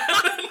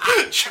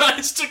 And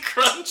tries to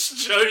crunch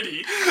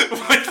Jody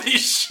with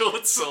these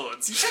short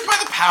swords. You said by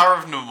the power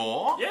of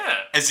Namor?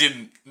 Yeah. As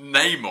in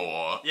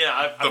Namor?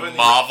 Yeah, the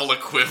Marvel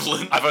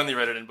equivalent? I've only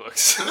read it in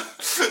books. It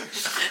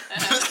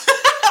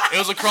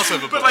was a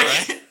crossover book, But like,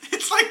 right?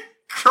 it's like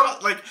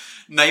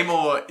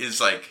Namor is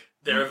like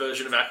Their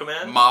version of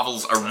Aquaman?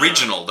 Marvel's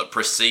original that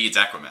precedes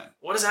Aquaman.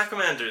 What does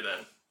Aquaman do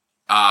then?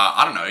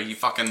 I don't know. He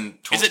fucking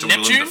talks to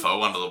Neptune? Willem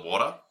Dafoe under the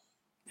water.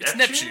 It's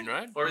Neptune,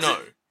 right? Or is no.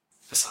 it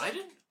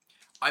Poseidon?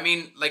 I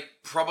mean, like,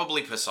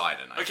 probably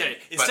Poseidon. I Okay,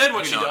 think. instead But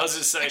what who she knows? does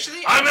is say,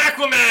 Actually, "I'm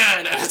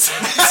Aquaman!" And it's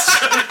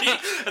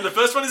and the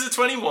first one is a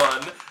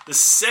 21, the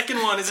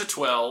second one is a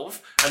 12,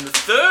 and the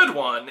third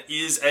one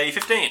is a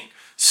 15.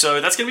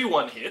 So that's going to be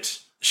one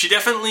hit. She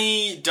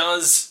definitely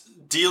does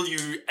deal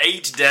you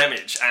 8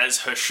 damage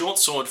as her short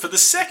sword, for the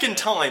second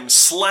time,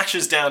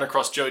 slashes down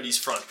across Jody's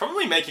front,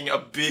 probably making a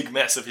big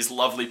mess of his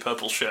lovely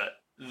purple shirt.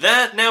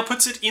 That now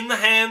puts it in the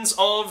hands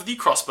of the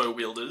crossbow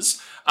wielders.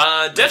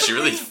 She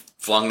really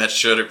flung that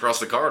shirt across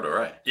the corridor,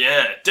 right?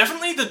 Yeah,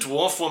 definitely the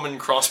dwarf woman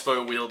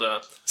crossbow wielder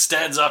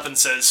stands up and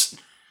says,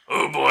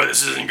 "Oh boy,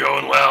 this isn't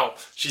going well."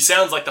 She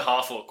sounds like the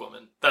half-orc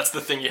woman. That's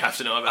the thing you have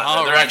to know about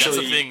her. They're right, that's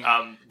actually, the thing.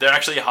 they're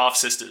actually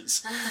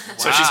half-sisters.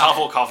 So she's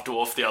half-orc,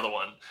 half-dwarf, the other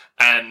one.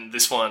 And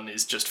this one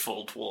is just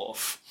full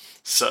dwarf.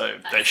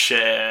 So they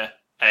share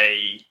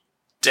a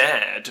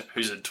dad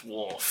who's a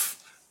dwarf.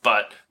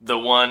 But the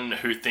one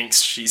who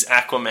thinks she's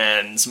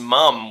Aquaman's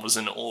mum was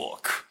an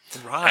orc.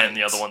 Right. And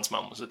the other one's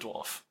mum was a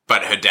dwarf.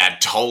 But her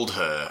dad told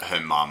her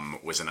mum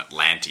was an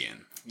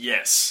Atlantean.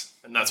 Yes,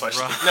 and that's why she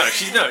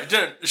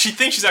she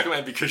thinks she's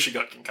Aquaman because she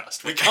got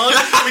concussed. We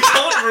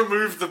can't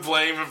remove the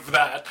blame of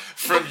that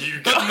from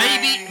you guys. But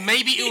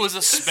maybe it was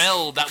a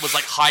spell that was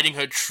like hiding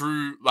her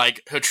true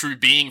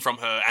being from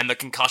her, and the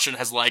concussion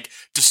has like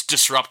just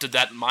disrupted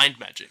that mind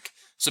magic.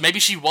 So maybe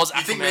she was Aquaman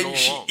I think maybe all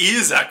she along.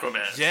 is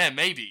Aquaman. Yeah,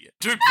 maybe.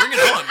 Dude, bring it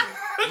on.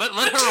 Let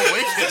her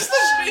awaken. It's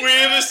the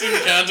weirdest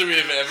encounter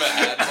we've ever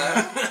had,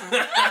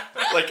 man.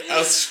 Like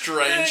a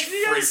strange Yeah,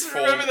 you guys freeform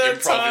remember that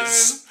improv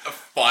is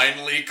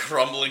finally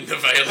crumbling the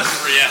veil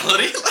of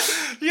reality.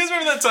 You guys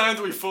remember that time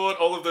that we fought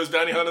all of those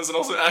bounty hunters and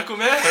also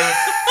Aquaman?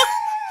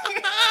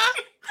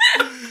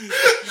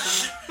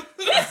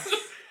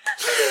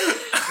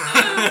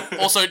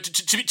 Also,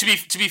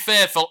 to be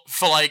fair, for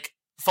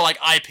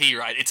IP,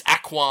 right? It's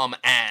Aquam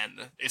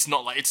Ann. It's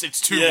not like it's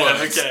two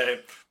words.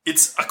 Okay.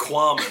 It's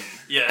Aquaman.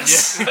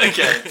 Yes.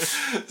 Okay.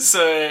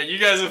 So you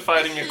guys are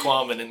fighting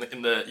Aquaman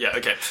in the yeah.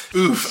 Okay.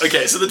 Oof.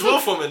 Okay. So the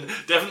dwarf woman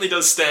definitely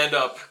does stand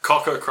up,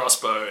 cock her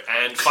crossbow,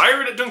 and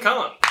fire it at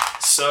Duncan.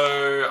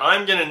 So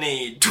I'm gonna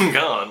need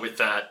Duncan with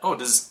that. Oh,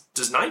 does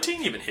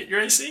 19 even hit your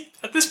AC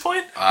at this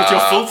point with your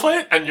full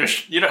plate? And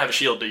you don't have a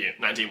shield, do you?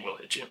 19 will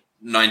hit you.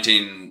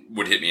 19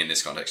 would hit me in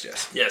this context,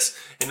 yes. Yes.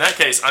 In that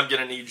case, I'm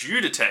going to need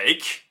you to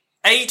take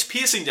 8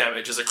 piercing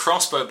damage as a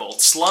crossbow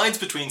bolt slides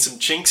between some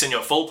chinks in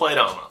your full plate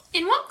armor.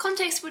 In what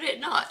context would it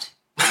not?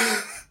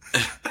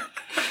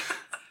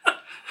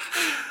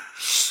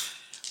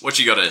 What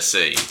you gotta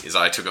see is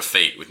I took a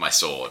feat with my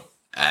sword,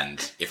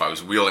 and if I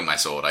was wielding my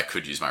sword, I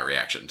could use my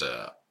reaction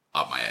to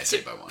up my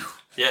AC by 1.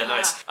 Yeah,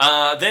 nice.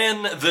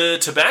 Then the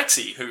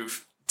Tabaxi, who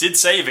did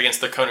save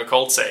against the Cone of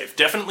Cold save,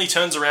 definitely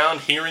turns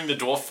around, hearing the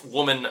dwarf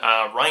woman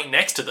right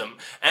next to them,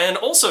 and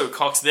also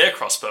cocks their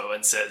crossbow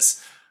and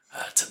says,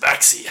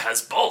 Tabaxi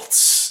has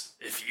bolts,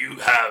 if you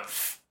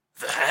have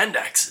the hand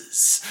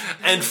axes,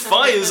 and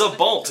fires a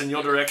bolt in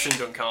your direction,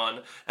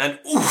 Duncan, and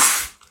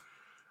oof!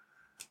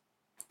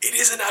 It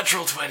is a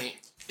natural 20,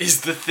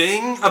 is the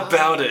thing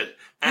about it.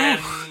 And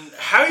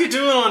how are you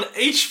doing on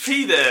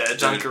HP there,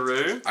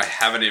 Dunkaroo? I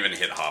haven't even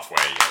hit halfway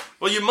yet.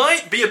 Well, you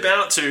might be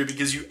about to,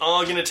 because you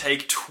are going to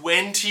take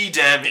 20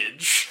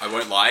 damage. I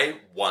won't lie,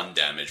 1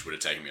 damage would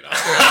have taken me to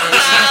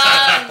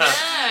halfway.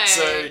 No.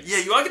 So, yeah,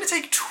 you are going to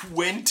take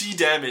 20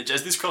 damage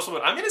as this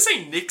crossbow, I'm going to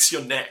say nicks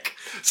your neck.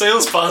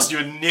 Sails past you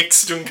and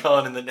nicks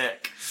Duncan in the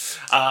neck.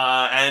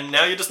 And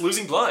now you're just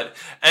losing blood.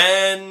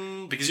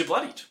 And because you're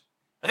bloodied.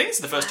 I think it's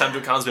the first time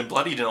Duncan's been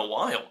bloodied in a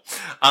while.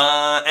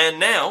 And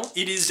now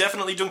it is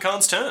definitely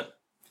Duncan's turn.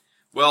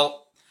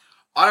 Well,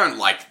 I don't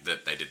like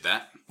that they did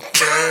that.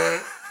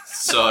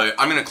 So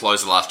I'm going to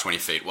close the last 20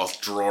 feet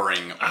whilst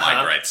drawing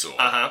my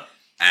greatsword.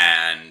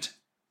 And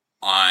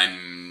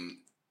I'm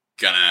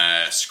going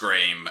to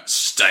scream,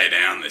 "Stay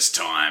down this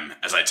time,"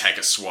 as I take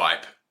a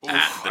swipe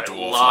at the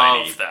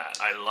dwarf lady.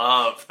 I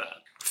love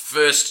that.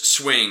 First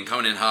swing,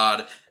 coming in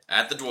hard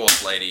at the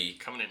dwarf lady.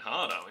 Coming in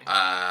hard, are we?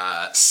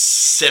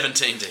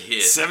 17 to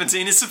hit.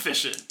 17 is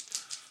sufficient.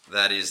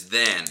 That is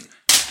then...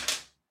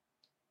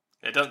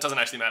 It doesn't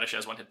actually matter, she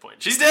has 1 hit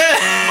point. She's dead!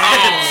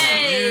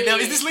 Oh! Now,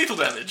 is this lethal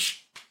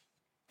damage?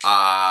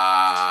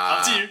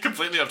 Up to you,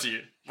 completely up to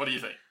you. What do you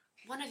think?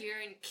 One of your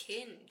own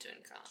kin,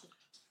 Duncan.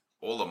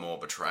 All the more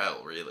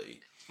betrayal,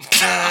 really.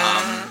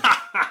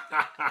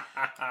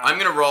 I'm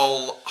going to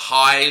roll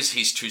highs.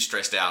 He's too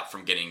stressed out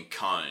from getting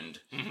coned.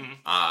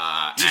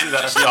 Usually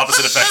that has the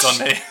opposite effect on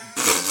me.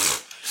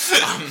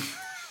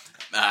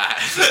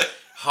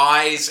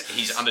 Highs,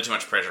 he's under too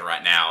much pressure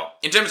right now.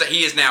 In terms of,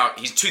 he's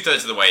 2/3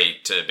 of the way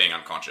to being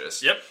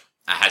unconscious. Yep.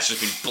 Has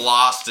just been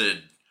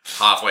blasted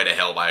halfway to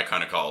hell by a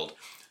cone of cold.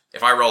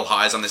 If I roll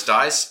highs on this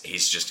dice,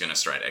 he's just going to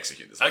straight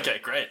execute this. Okay,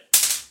 great.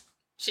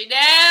 She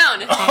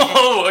down!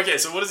 Oh, okay,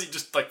 so what does he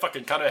just,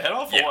 fucking cut her head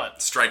off, or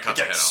what? Straight cut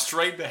her head off.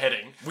 Straight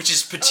beheading. Which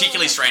is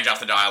particularly strange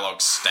after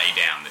dialogue, "Stay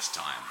down this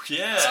time."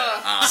 Yeah.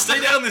 Stay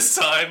down this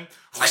time.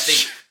 I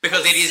think,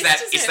 because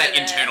it's that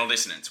internal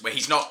dissonance, where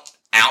he's not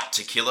out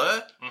to kill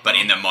her, but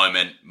in the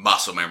moment,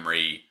 muscle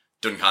memory,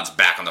 Duncan's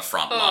back on the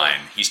front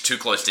line. He's too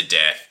close to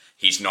death.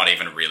 He's not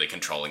even really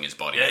controlling his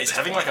body. Yeah, he's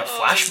having a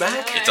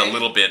flashback. No. It's a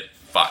little bit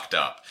fucked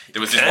up. There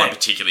was this one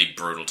particularly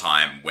brutal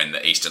time when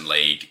the Eastern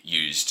League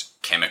used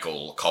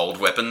chemical cold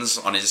weapons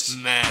on his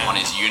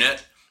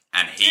unit,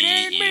 and he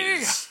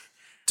is...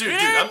 Dude,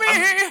 I'm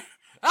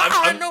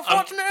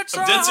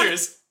dead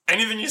serious.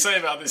 Anything you say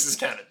about this is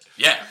canon.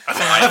 Yeah.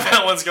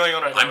 About what's going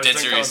on right now. I'm dead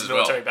serious as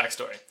well. Military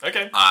backstory.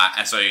 Okay.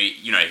 And so,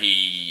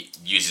 he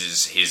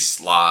uses his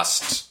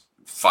last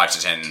 5 to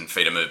 10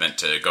 feet of movement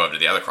to go over to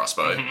the other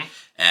crossbow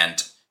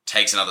and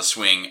takes another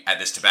swing at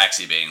this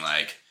Tabaxi, being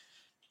like,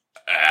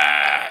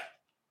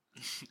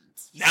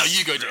 now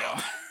you go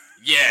down.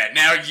 Yeah,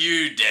 now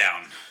you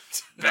down.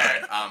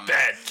 Bad,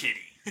 bad kitty.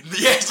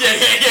 Yeah.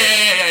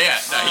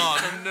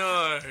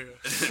 No, No.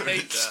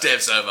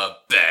 steps over,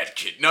 bad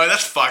kid. No,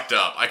 that's fucked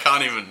up. I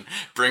can't even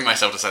bring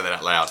myself to say that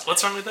out loud.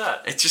 What's wrong with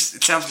that? It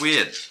sounds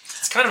weird.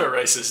 It's kind of a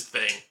racist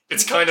thing.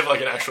 It's kind of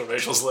like an actual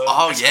racial slur.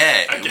 Oh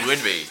yeah, it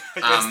would be.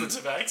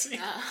 Against the Tabaxi.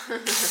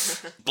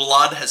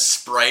 Blood has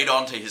sprayed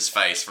onto his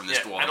face from this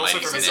dwarf and also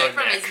lady's from his neck. own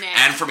neck.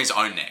 And from his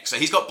own neck. So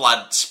he's got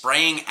blood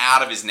spraying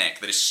out of his neck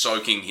that is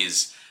soaking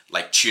his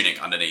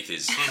tunic underneath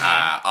his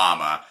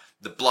armor.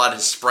 The blood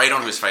has sprayed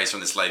onto his face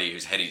from this lady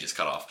whose head he just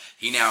cut off.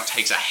 He now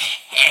takes a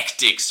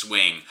hectic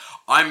swing.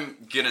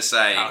 I'm gonna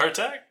say Power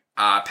attack?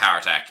 Power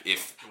attack.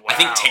 I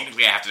think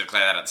technically I have to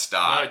declare that at the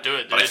start. No, do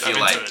it. But I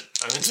feel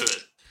I'm into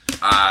it.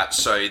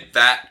 So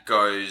that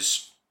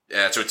goes.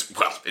 So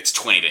it's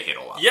 20 to hit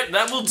all up. Yep,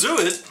 that will do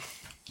it.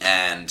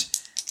 And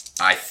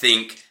I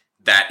think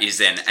that is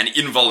then an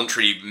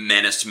involuntary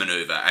menaced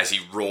maneuver as he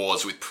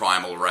roars with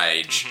primal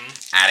rage,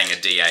 adding a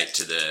d8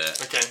 to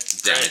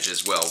the damage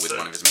as well with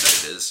one of his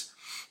maneuvers.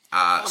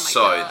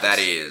 So God. that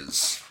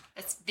is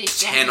That's big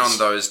 10 damage. on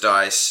those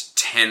dice,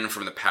 10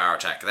 from the power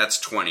attack. That's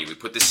 20. We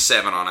put this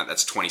 7 on it,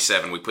 that's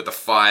 27. We put the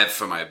 5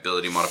 for my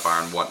ability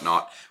modifier and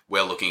whatnot.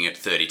 We're looking at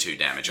 32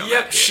 damage on that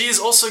Yep, hit. she is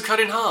also cut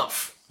in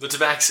half, the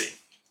Tabaxi.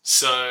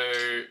 So,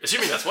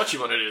 assuming that's what you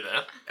want to do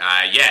there.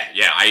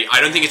 Yeah. I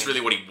don't think it's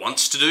really what he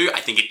wants to do. I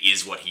think it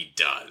is what he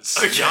does.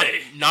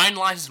 Okay. 9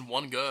 lives in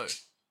one go.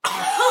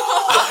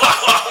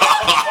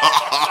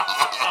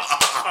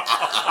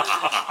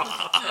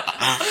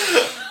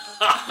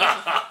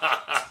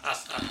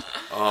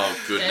 Oh,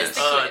 goodness.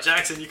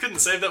 Jackson, you couldn't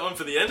save that one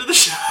for the end of the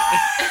show.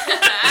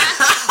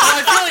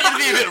 I feel like it'd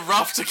be a bit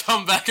rough to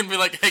come back and be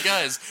like, hey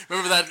guys,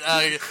 remember that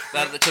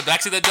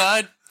Tabaxi that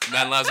died?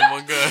 9 lives in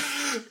one go.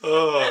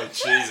 Oh,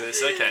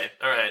 Jesus. Okay,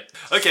 alright.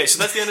 Okay, so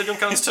that's the end of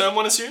Duncan's turn,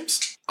 one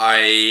assumes?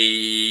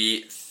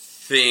 I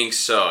think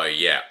so,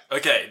 yeah.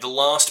 Okay, the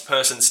last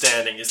person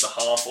standing is the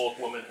half-orc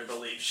woman who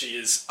believes she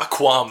is a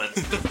Quaman.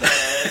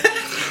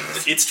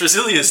 And it's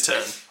Drasilia's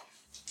turn.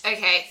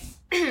 Okay.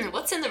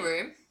 What's in the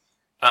room?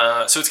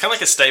 So it's kind of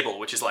like a stable,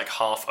 which is like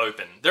half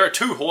open. There are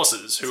 2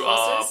 horses who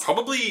are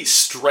probably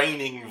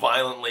straining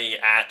violently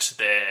at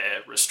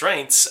their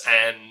restraints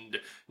and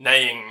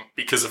neighing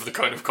because of the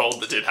cone of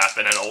cold that did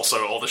happen, and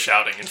also all the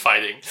shouting and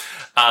fighting,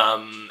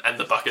 and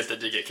the bucket that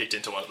did get kicked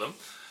into one of them.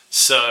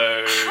 So...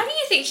 How do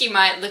you think you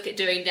might look at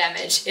doing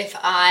damage if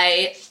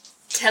I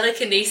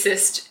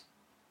telekinesis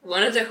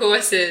one of the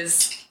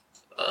horses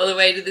all the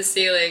way to the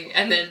ceiling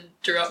and then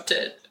dropped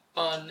it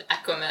on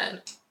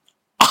Aquaman?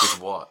 With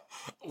what?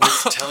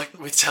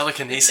 With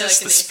telekinesis,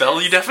 the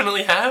spell you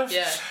definitely have?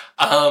 Yeah.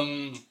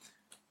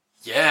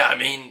 Yeah, I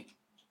mean,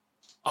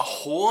 a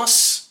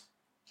horse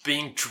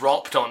being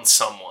dropped on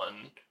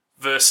someone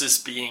versus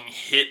being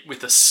hit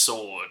with a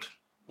sword.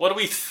 What do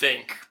we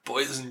think,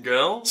 boys and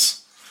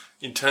girls,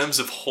 in terms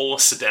of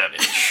horse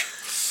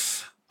damage?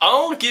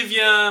 I'll give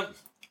you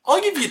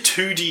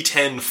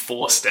 2d10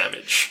 force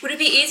damage. Would it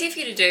be easier for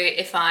you to do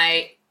if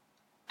I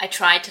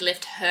tried to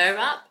lift her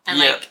up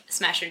and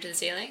smash her into the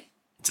ceiling?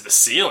 To the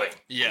ceiling?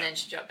 Yeah. And then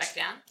she dropped back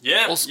down?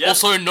 Yeah.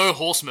 Also, no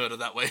horse murder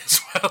that way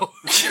as well.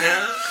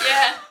 Yeah.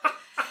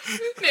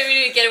 Maybe we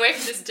need to get away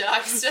from this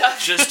dark stuff.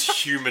 Just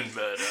human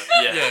murder.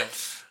 Yeah.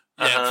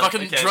 Yeah,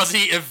 fucking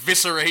Druzzy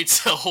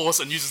eviscerates a horse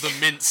and uses the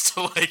mints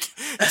to,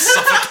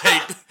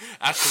 suffocate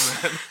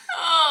Aquaman.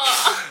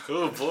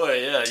 Oh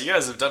boy, yeah, you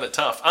guys have done it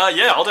tough.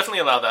 Yeah, I'll definitely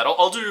allow that.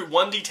 I'll do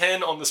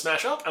 1d10 on the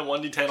smash up and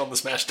 1d10 on the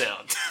smash down.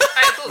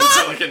 Alright, cool.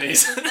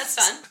 Telekinesis. That's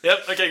fun.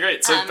 Yep, okay,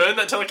 great. So burn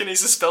that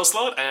telekinesis spell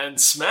slot and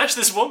smash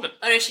this woman.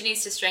 Oh no, she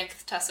needs to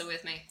strength tussle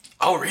with me.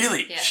 Oh,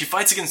 really? Yeah. She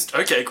fights against...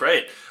 Okay,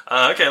 great.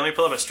 Okay, let me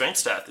pull up her strength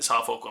stat, this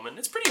half-orc woman.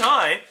 It's pretty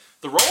high.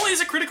 The roll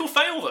is a critical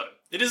fail, though.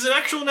 It is an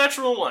actual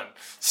natural one.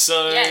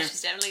 So... Yeah,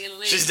 she's definitely gonna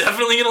lose. She's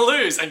definitely going to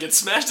lose and get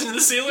smashed into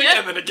the ceiling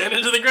and then again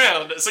into the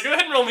ground. So go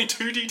ahead and roll me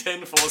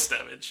 2d10 force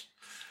damage.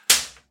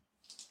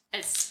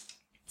 It's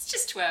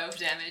just 12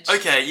 damage.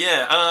 Okay,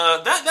 yeah,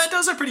 that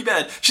does her pretty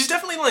bad. She's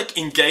definitely,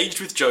 engaged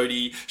with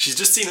Jodie. She's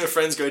just seen her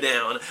friends go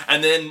down,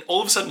 and then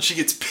all of a sudden she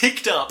gets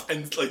picked up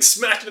and,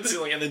 smacked into the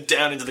ceiling and then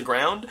down into the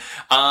ground.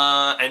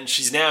 And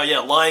she's now,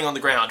 lying on the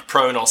ground,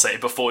 prone, I'll say,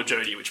 before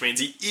Jodie, which means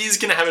he is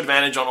going to have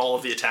advantage on all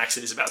of the attacks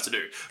that he's about to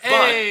do.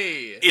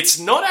 Hey! But it's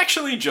not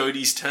actually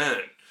Jodie's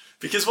turn,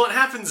 because what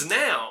happens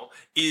now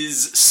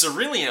is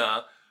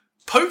Cerelia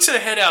pokes her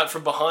head out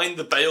from behind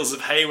the bales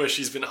of hay where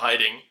she's been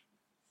hiding,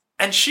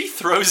 and she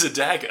throws a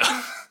dagger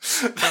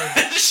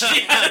that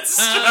she had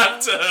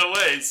strapped to her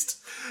waist.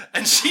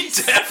 And she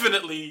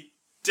definitely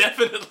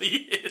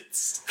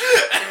hits.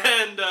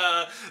 And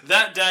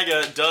that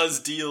dagger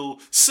does deal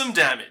some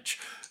damage.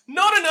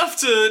 Not enough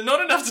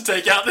to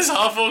take out this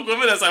half-orc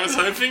woman as I was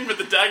hoping, but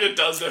the dagger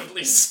does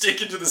definitely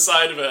stick into the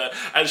side of her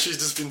as she's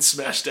just been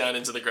smashed down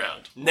into the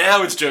ground.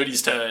 Now it's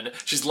Jodie's turn.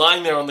 She's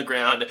lying there on the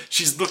ground.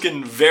 She's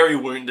looking very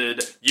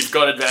wounded. You've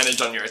got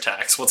advantage on your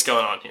attacks. What's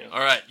going on here?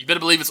 Alright, you better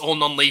believe it's all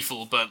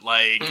non-lethal, but,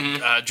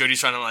 Jodie's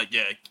trying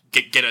to,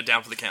 get her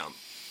down for the count.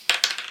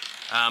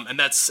 And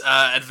that's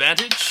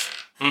advantage.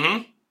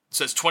 Mm-hmm.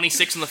 So it's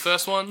 26 in the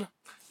first one.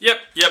 Yep.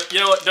 You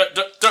know what?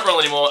 Don't roll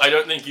anymore. I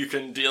don't think you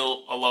can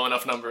deal a low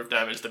enough number of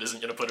damage that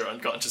isn't going to put her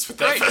unconscious with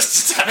that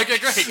first attack. Okay,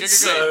 great.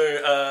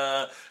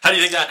 So, how do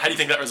you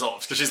think that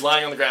resolves? Because she's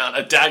lying on the ground.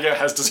 A dagger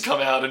has just come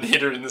out and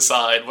hit her in the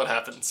side. What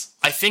happens?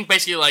 I think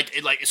basically,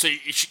 so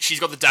she's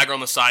got the dagger on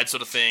the side,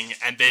 sort of thing,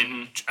 and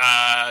then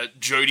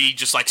Jodie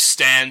just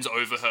stands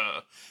over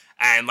her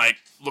and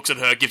looks at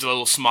her, gives a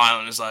little smile,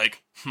 and is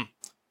like, "You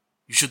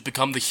should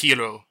become the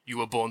hero you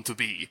were born to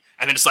be."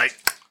 And then it's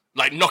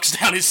knocks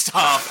down his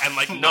staff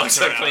and knocks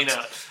her clean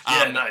out.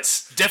 Yeah,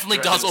 nice. Definitely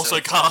does also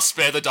cast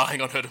Spare the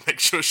Dying on her to make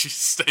sure she's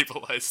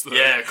stabilized though.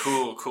 Yeah,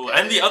 cool.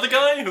 And the other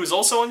guy who's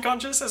also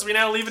unconscious as we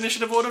now leave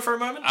initiative order for a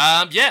moment?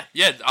 Yeah.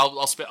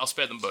 I'll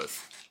spare them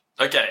both.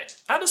 Okay.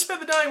 How does Spare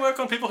the Dying work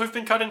on people who've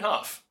been cut in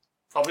half?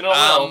 Probably not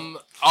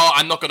well.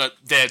 I'm not gonna.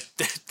 They're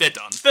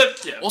done.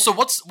 Yeah. Also,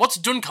 what's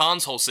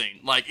Duncan's whole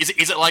scene? Is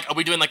it are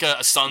we doing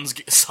a sun's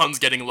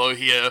getting low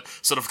here,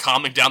 sort of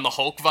calming down the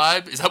Hulk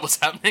vibe? Is that what's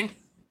happening?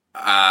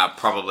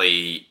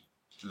 Probably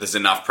there's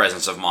enough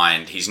presence of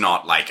mind. He's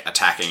not, like,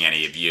 attacking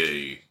any of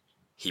you.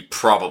 He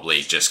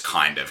probably just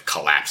kind of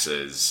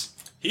collapses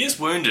He is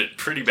wounded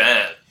pretty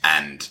bad.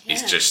 and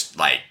is just,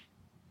 like,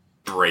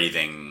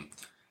 breathing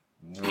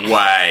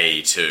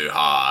way too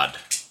hard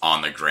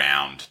on the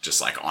ground,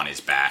 just, like, on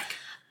his back.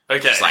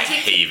 Okay. Just, like,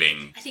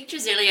 heaving. I think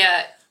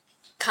Drasilia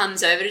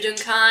comes over to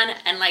Duncan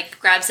and like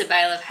grabs a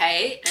bale of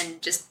hay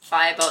and just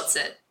firebolts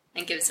it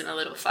and gives him a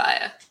little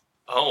fire.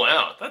 Oh,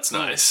 wow. That's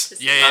nice.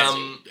 Just Yeah.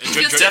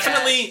 Feels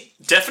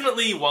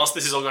Definitely, whilst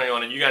this is all going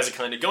on and you guys are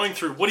kind of going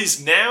through what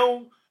is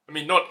now, I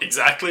mean, not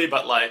exactly,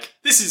 but like,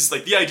 this is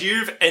like the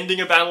idea of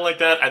ending a battle like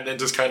that and then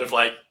just kind of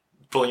like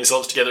pulling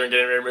yourselves together and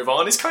getting ready to move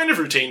on is kind of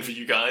routine for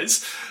you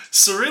guys.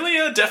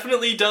 Cerelia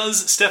definitely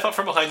does step up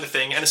from behind the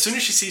thing, and as soon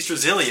as she sees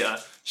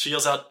Drasilia, she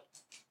yells out,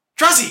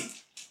 Drazi!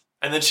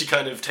 And then she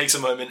kind of takes a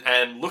moment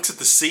and looks at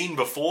the scene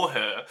before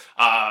her,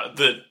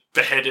 the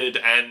beheaded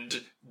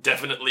and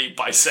definitely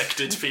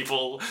bisected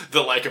people,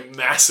 the like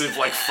massive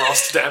like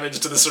frost damage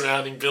to the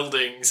surrounding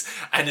buildings,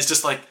 and is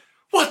just like,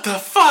 what the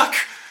fuck?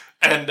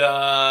 And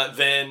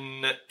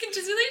then Can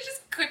Drasilia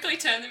just quickly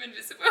turn them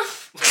invisible?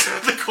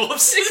 the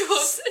corpses. The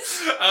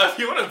corpses. If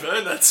you want to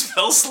burn that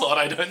spell slot,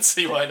 I don't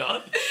see why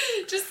not.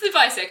 Just the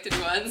bisected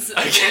ones.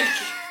 Okay.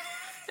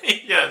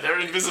 Yeah, they're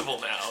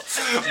invisible now.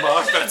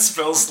 Mark that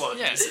spell slot.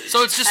 Yeah.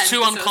 So it's just And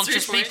two the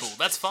unconscious sorcery people.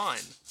 That's fine.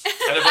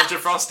 And a bunch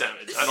of frost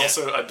damage. And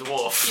also a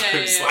dwarf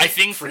who's yeah. like I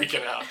think-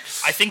 freaking out.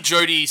 I think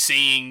Jodie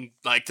seeing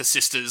like the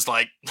sisters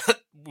like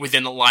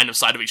within the line of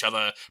sight of each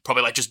other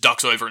probably like just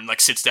ducks over and like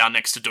sits down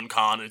next to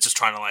Duncan and is just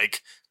trying to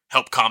like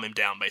help calm him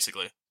down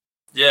basically.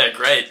 Yeah,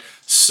 great.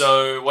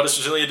 So what does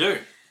Drasilia do?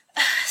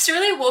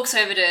 Cerelia walks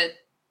over to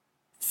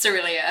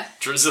Cerelia.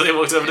 Drasilia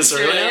walks over to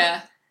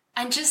Cerelia.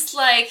 And just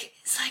like,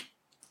 it's like,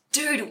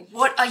 dude,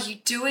 what are you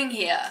doing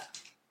here?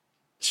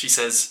 She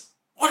says,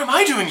 what am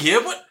I doing here?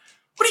 What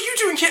are you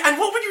doing here? And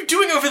what were you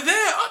doing over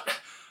there?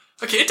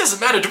 Okay, it doesn't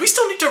matter. Do we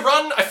still need to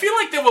run? I feel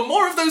like there were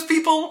more of those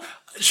people.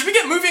 Should we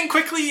get moving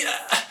quickly?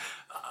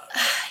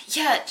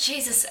 Yeah,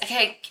 Jesus.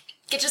 Okay,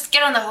 just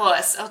get on the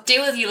horse. I'll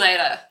deal with you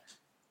later.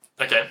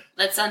 Okay.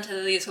 Let's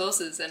untether these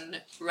horses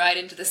and ride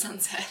into the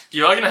sunset.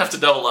 You are going to have to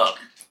double up.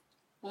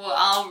 Well,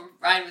 I'll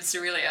ride with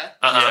Cerelia.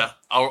 Yeah.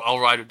 I'll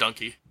ride with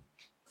Donkey.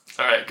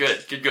 Alright,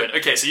 good.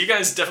 Okay, so you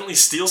guys definitely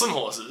steal some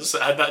horses.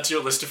 Add that to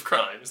your list of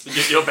crimes.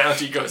 Your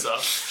bounty goes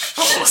up.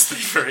 Horse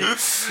thievery.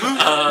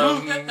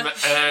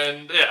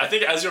 And yeah, I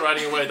think as you're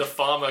riding away, the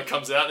farmer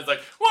comes out and is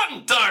like, what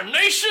in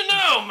darnation?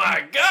 Oh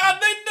my god,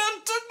 they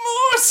done took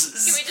my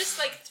horses! Can we just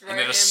like throw And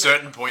at him a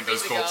certain point,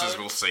 piece those of corpses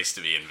gold? will cease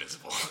to be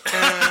invisible.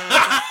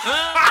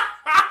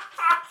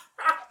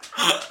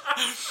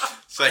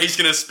 So he's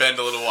going to spend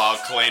a little while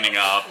cleaning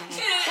up.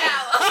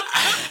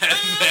 And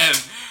then...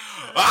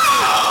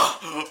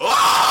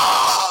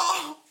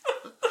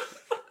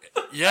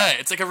 Yeah,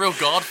 it's like a real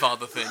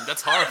Godfather thing.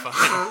 That's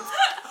horrifying.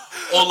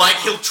 Or like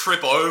he'll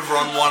trip over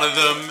on one of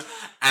them,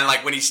 and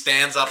like when he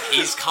stands up,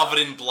 he's covered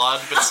in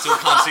blood, but still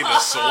can't see the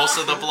source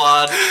of the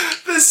blood.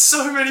 There's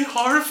so many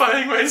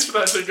horrifying ways for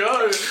that to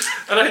go,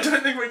 and I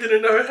don't think we're going to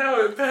know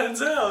how it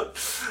pans out.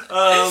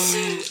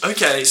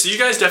 Okay, so you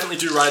guys definitely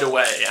do ride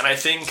away, and I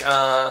think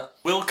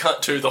we'll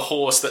cut to the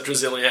horse that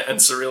Drasilia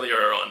and Cerelia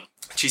are on.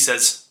 She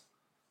says,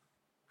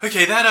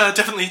 okay, that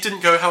definitely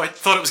didn't go how I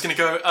thought it was going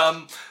to go.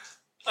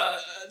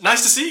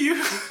 Nice to see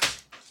you.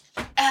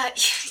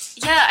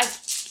 Yeah,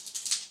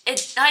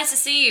 it's nice to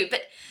see you,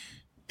 but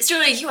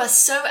Cerelia, you are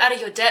so out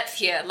of your depth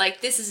here.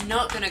 Like, this is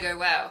not gonna go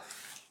well.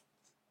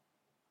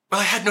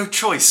 Well, I had no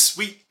choice.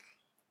 We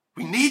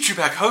need you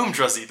back home,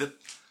 Druzzy.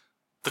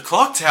 The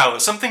clock tower.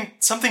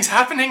 Something's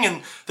happening,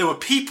 and there were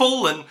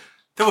people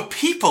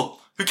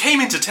who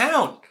came into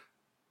town.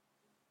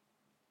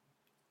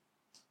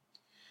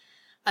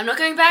 I'm not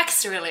going back,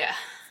 Cerelia.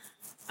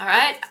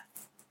 Alright?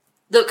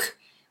 Look,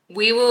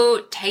 we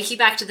will take you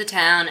back to the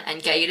town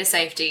and get you to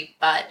safety,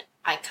 but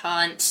I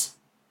can't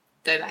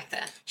go back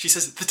there. She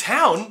says, the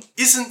town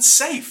isn't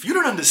safe. You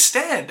don't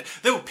understand.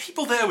 There were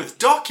people there with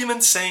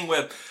documents saying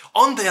we're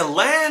on their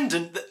land,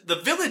 and the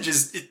village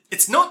is...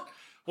 It's not...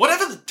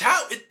 Whatever the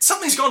town...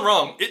 Something's gone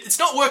wrong. It's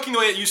not working the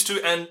way it used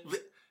to, and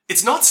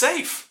it's not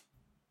safe.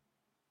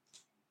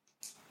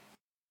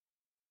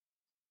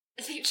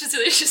 I think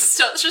Cerelia just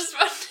starts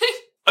responding.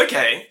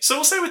 Okay, so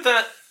we'll say with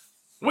that,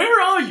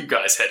 where are you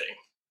guys heading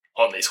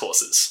on these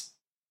horses?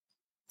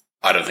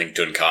 I don't think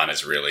Duncan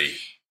is really...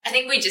 I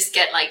think we just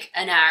get like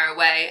an hour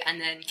away and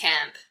then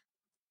camp.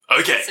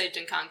 Okay. So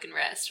Duncan can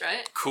rest,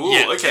 right? Cool,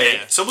 Yeah, okay.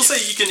 yeah, So we'll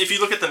say you can, if you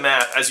look at the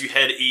map as you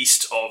head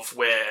east of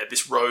where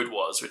this road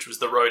was, which was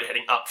the road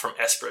heading up from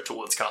Espera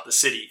towards Carthage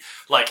City,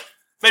 like,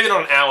 maybe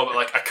not an hour, but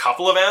like a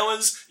couple of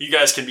hours, you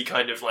guys can be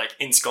kind of like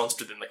ensconced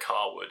within the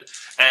Carwood.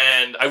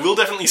 And I will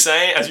definitely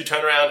say, as you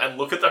turn around and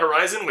look at the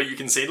horizon where you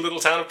can see the little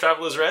town of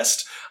Traveller's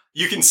Rest,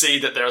 you can see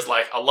that there's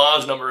like a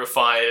large number of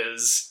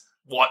fires,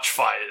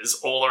 watchfires,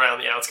 all around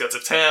the outskirts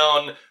of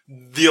town.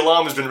 The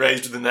alarm has been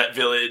raised within that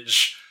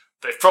village.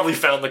 They've probably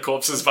found the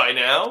corpses by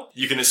now.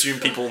 You can assume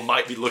people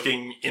might be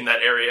looking in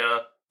that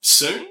area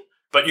soon.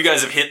 But you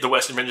guys have hit the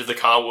western fringe of the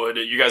Carwood.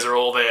 You guys are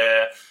all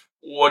there.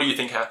 What do you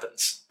think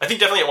happens? I think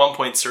definitely at one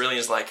point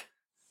Cerylion's like,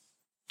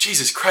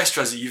 Jesus Christ,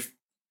 Druzzy,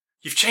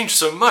 you've changed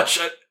so much.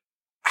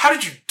 How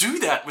did you do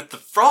that with the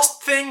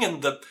frost thing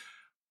and the...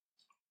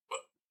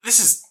 This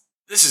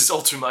is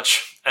all too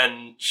much.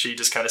 And she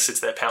just kind of sits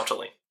there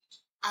poutily.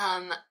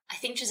 I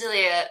think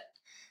Drasilia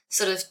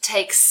sort of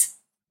takes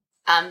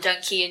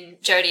Donkey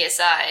and Jody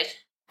aside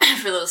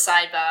for a little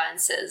sidebar and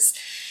says,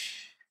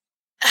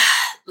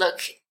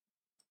 look,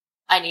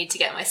 I need to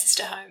get my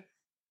sister home.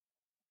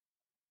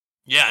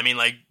 Yeah, I mean,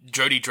 like,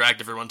 Jody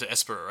dragged everyone to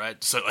Espera,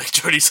 right? So, like,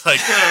 Jody's like,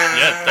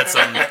 yeah,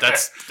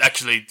 that's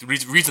actually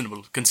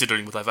reasonable,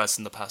 considering what I've asked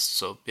in the past.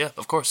 So, yeah,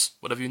 of course,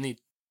 whatever you need.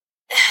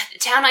 The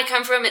town I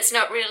come from, it's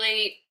not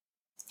really...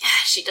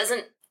 She's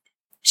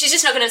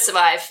just not going to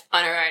survive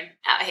on her own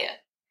out here.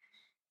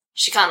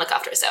 She can't look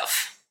after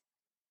herself.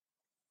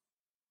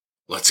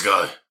 Let's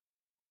go.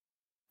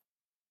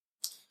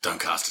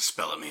 Don't cast a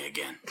spell at me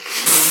again.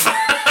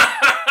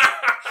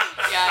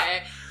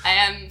 Yeah, I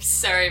am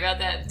sorry about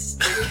that.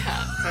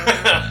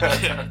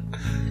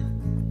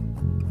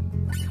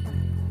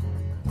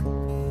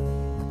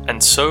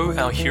 And so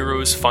our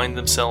heroes find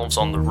themselves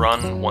on the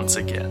run once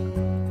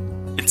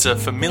again. It's a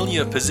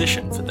familiar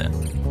position for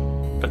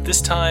them, but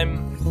this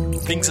time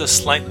things are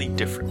slightly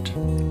different.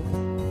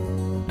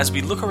 As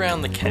we look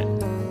around the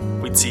camp,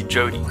 we'd see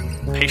Jody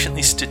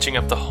patiently stitching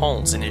up the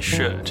holes in his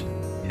shirt,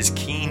 his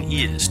keen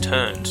ears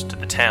turned to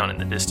the town in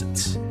the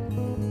distance.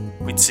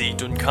 We'd see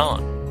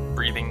Duncan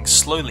breathing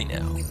slowly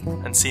now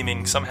and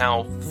seeming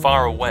somehow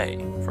far away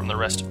from the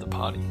rest of the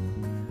party.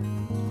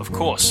 Of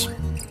course,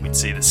 we'd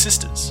see the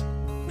sisters,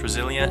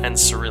 Drasilia and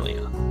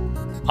Cerelia,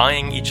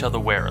 eyeing each other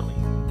warily,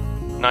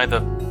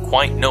 neither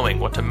quite knowing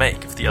what to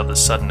make of the other's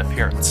sudden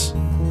appearance.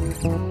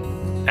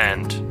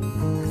 And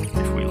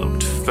if we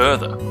looked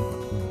further,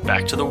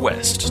 back to the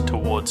west,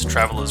 towards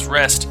Traveller's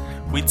Rest,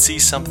 we'd see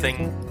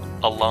something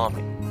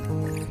alarming.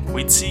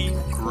 We'd see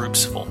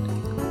groups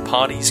forming,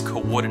 parties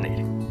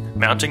coordinating,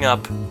 mounting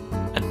up,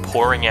 and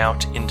pouring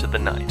out into the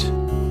night,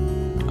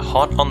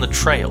 hot on the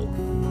trail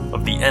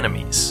of the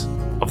enemies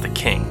of the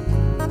king.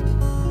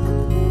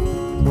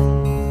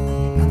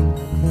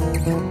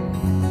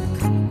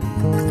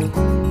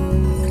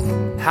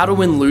 How to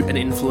Win Loot and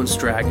Influence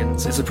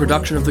Dragons is a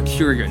production of the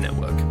Curio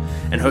Network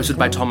and hosted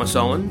by Thomas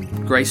Owen,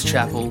 Grace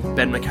Chappell,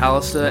 Ben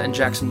McAllister, and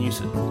Jackson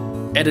Newson.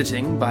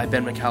 Editing by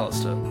Ben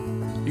McAllister.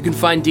 You can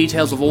find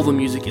details of all the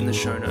music in the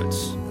show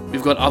notes.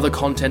 We've got other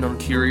content on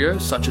Curio,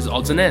 such as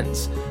Odds and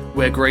Ends,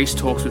 where Grace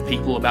talks with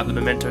people about the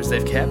mementos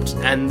they've kept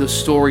and the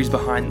stories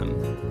behind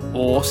them,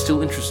 or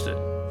Still Interested,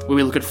 where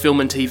we look at film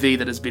and TV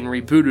that has been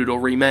rebooted or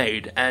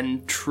remade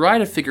and try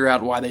to figure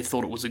out why they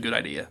thought it was a good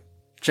idea.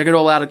 Check it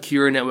all out at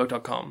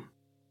CurioNetwork.com.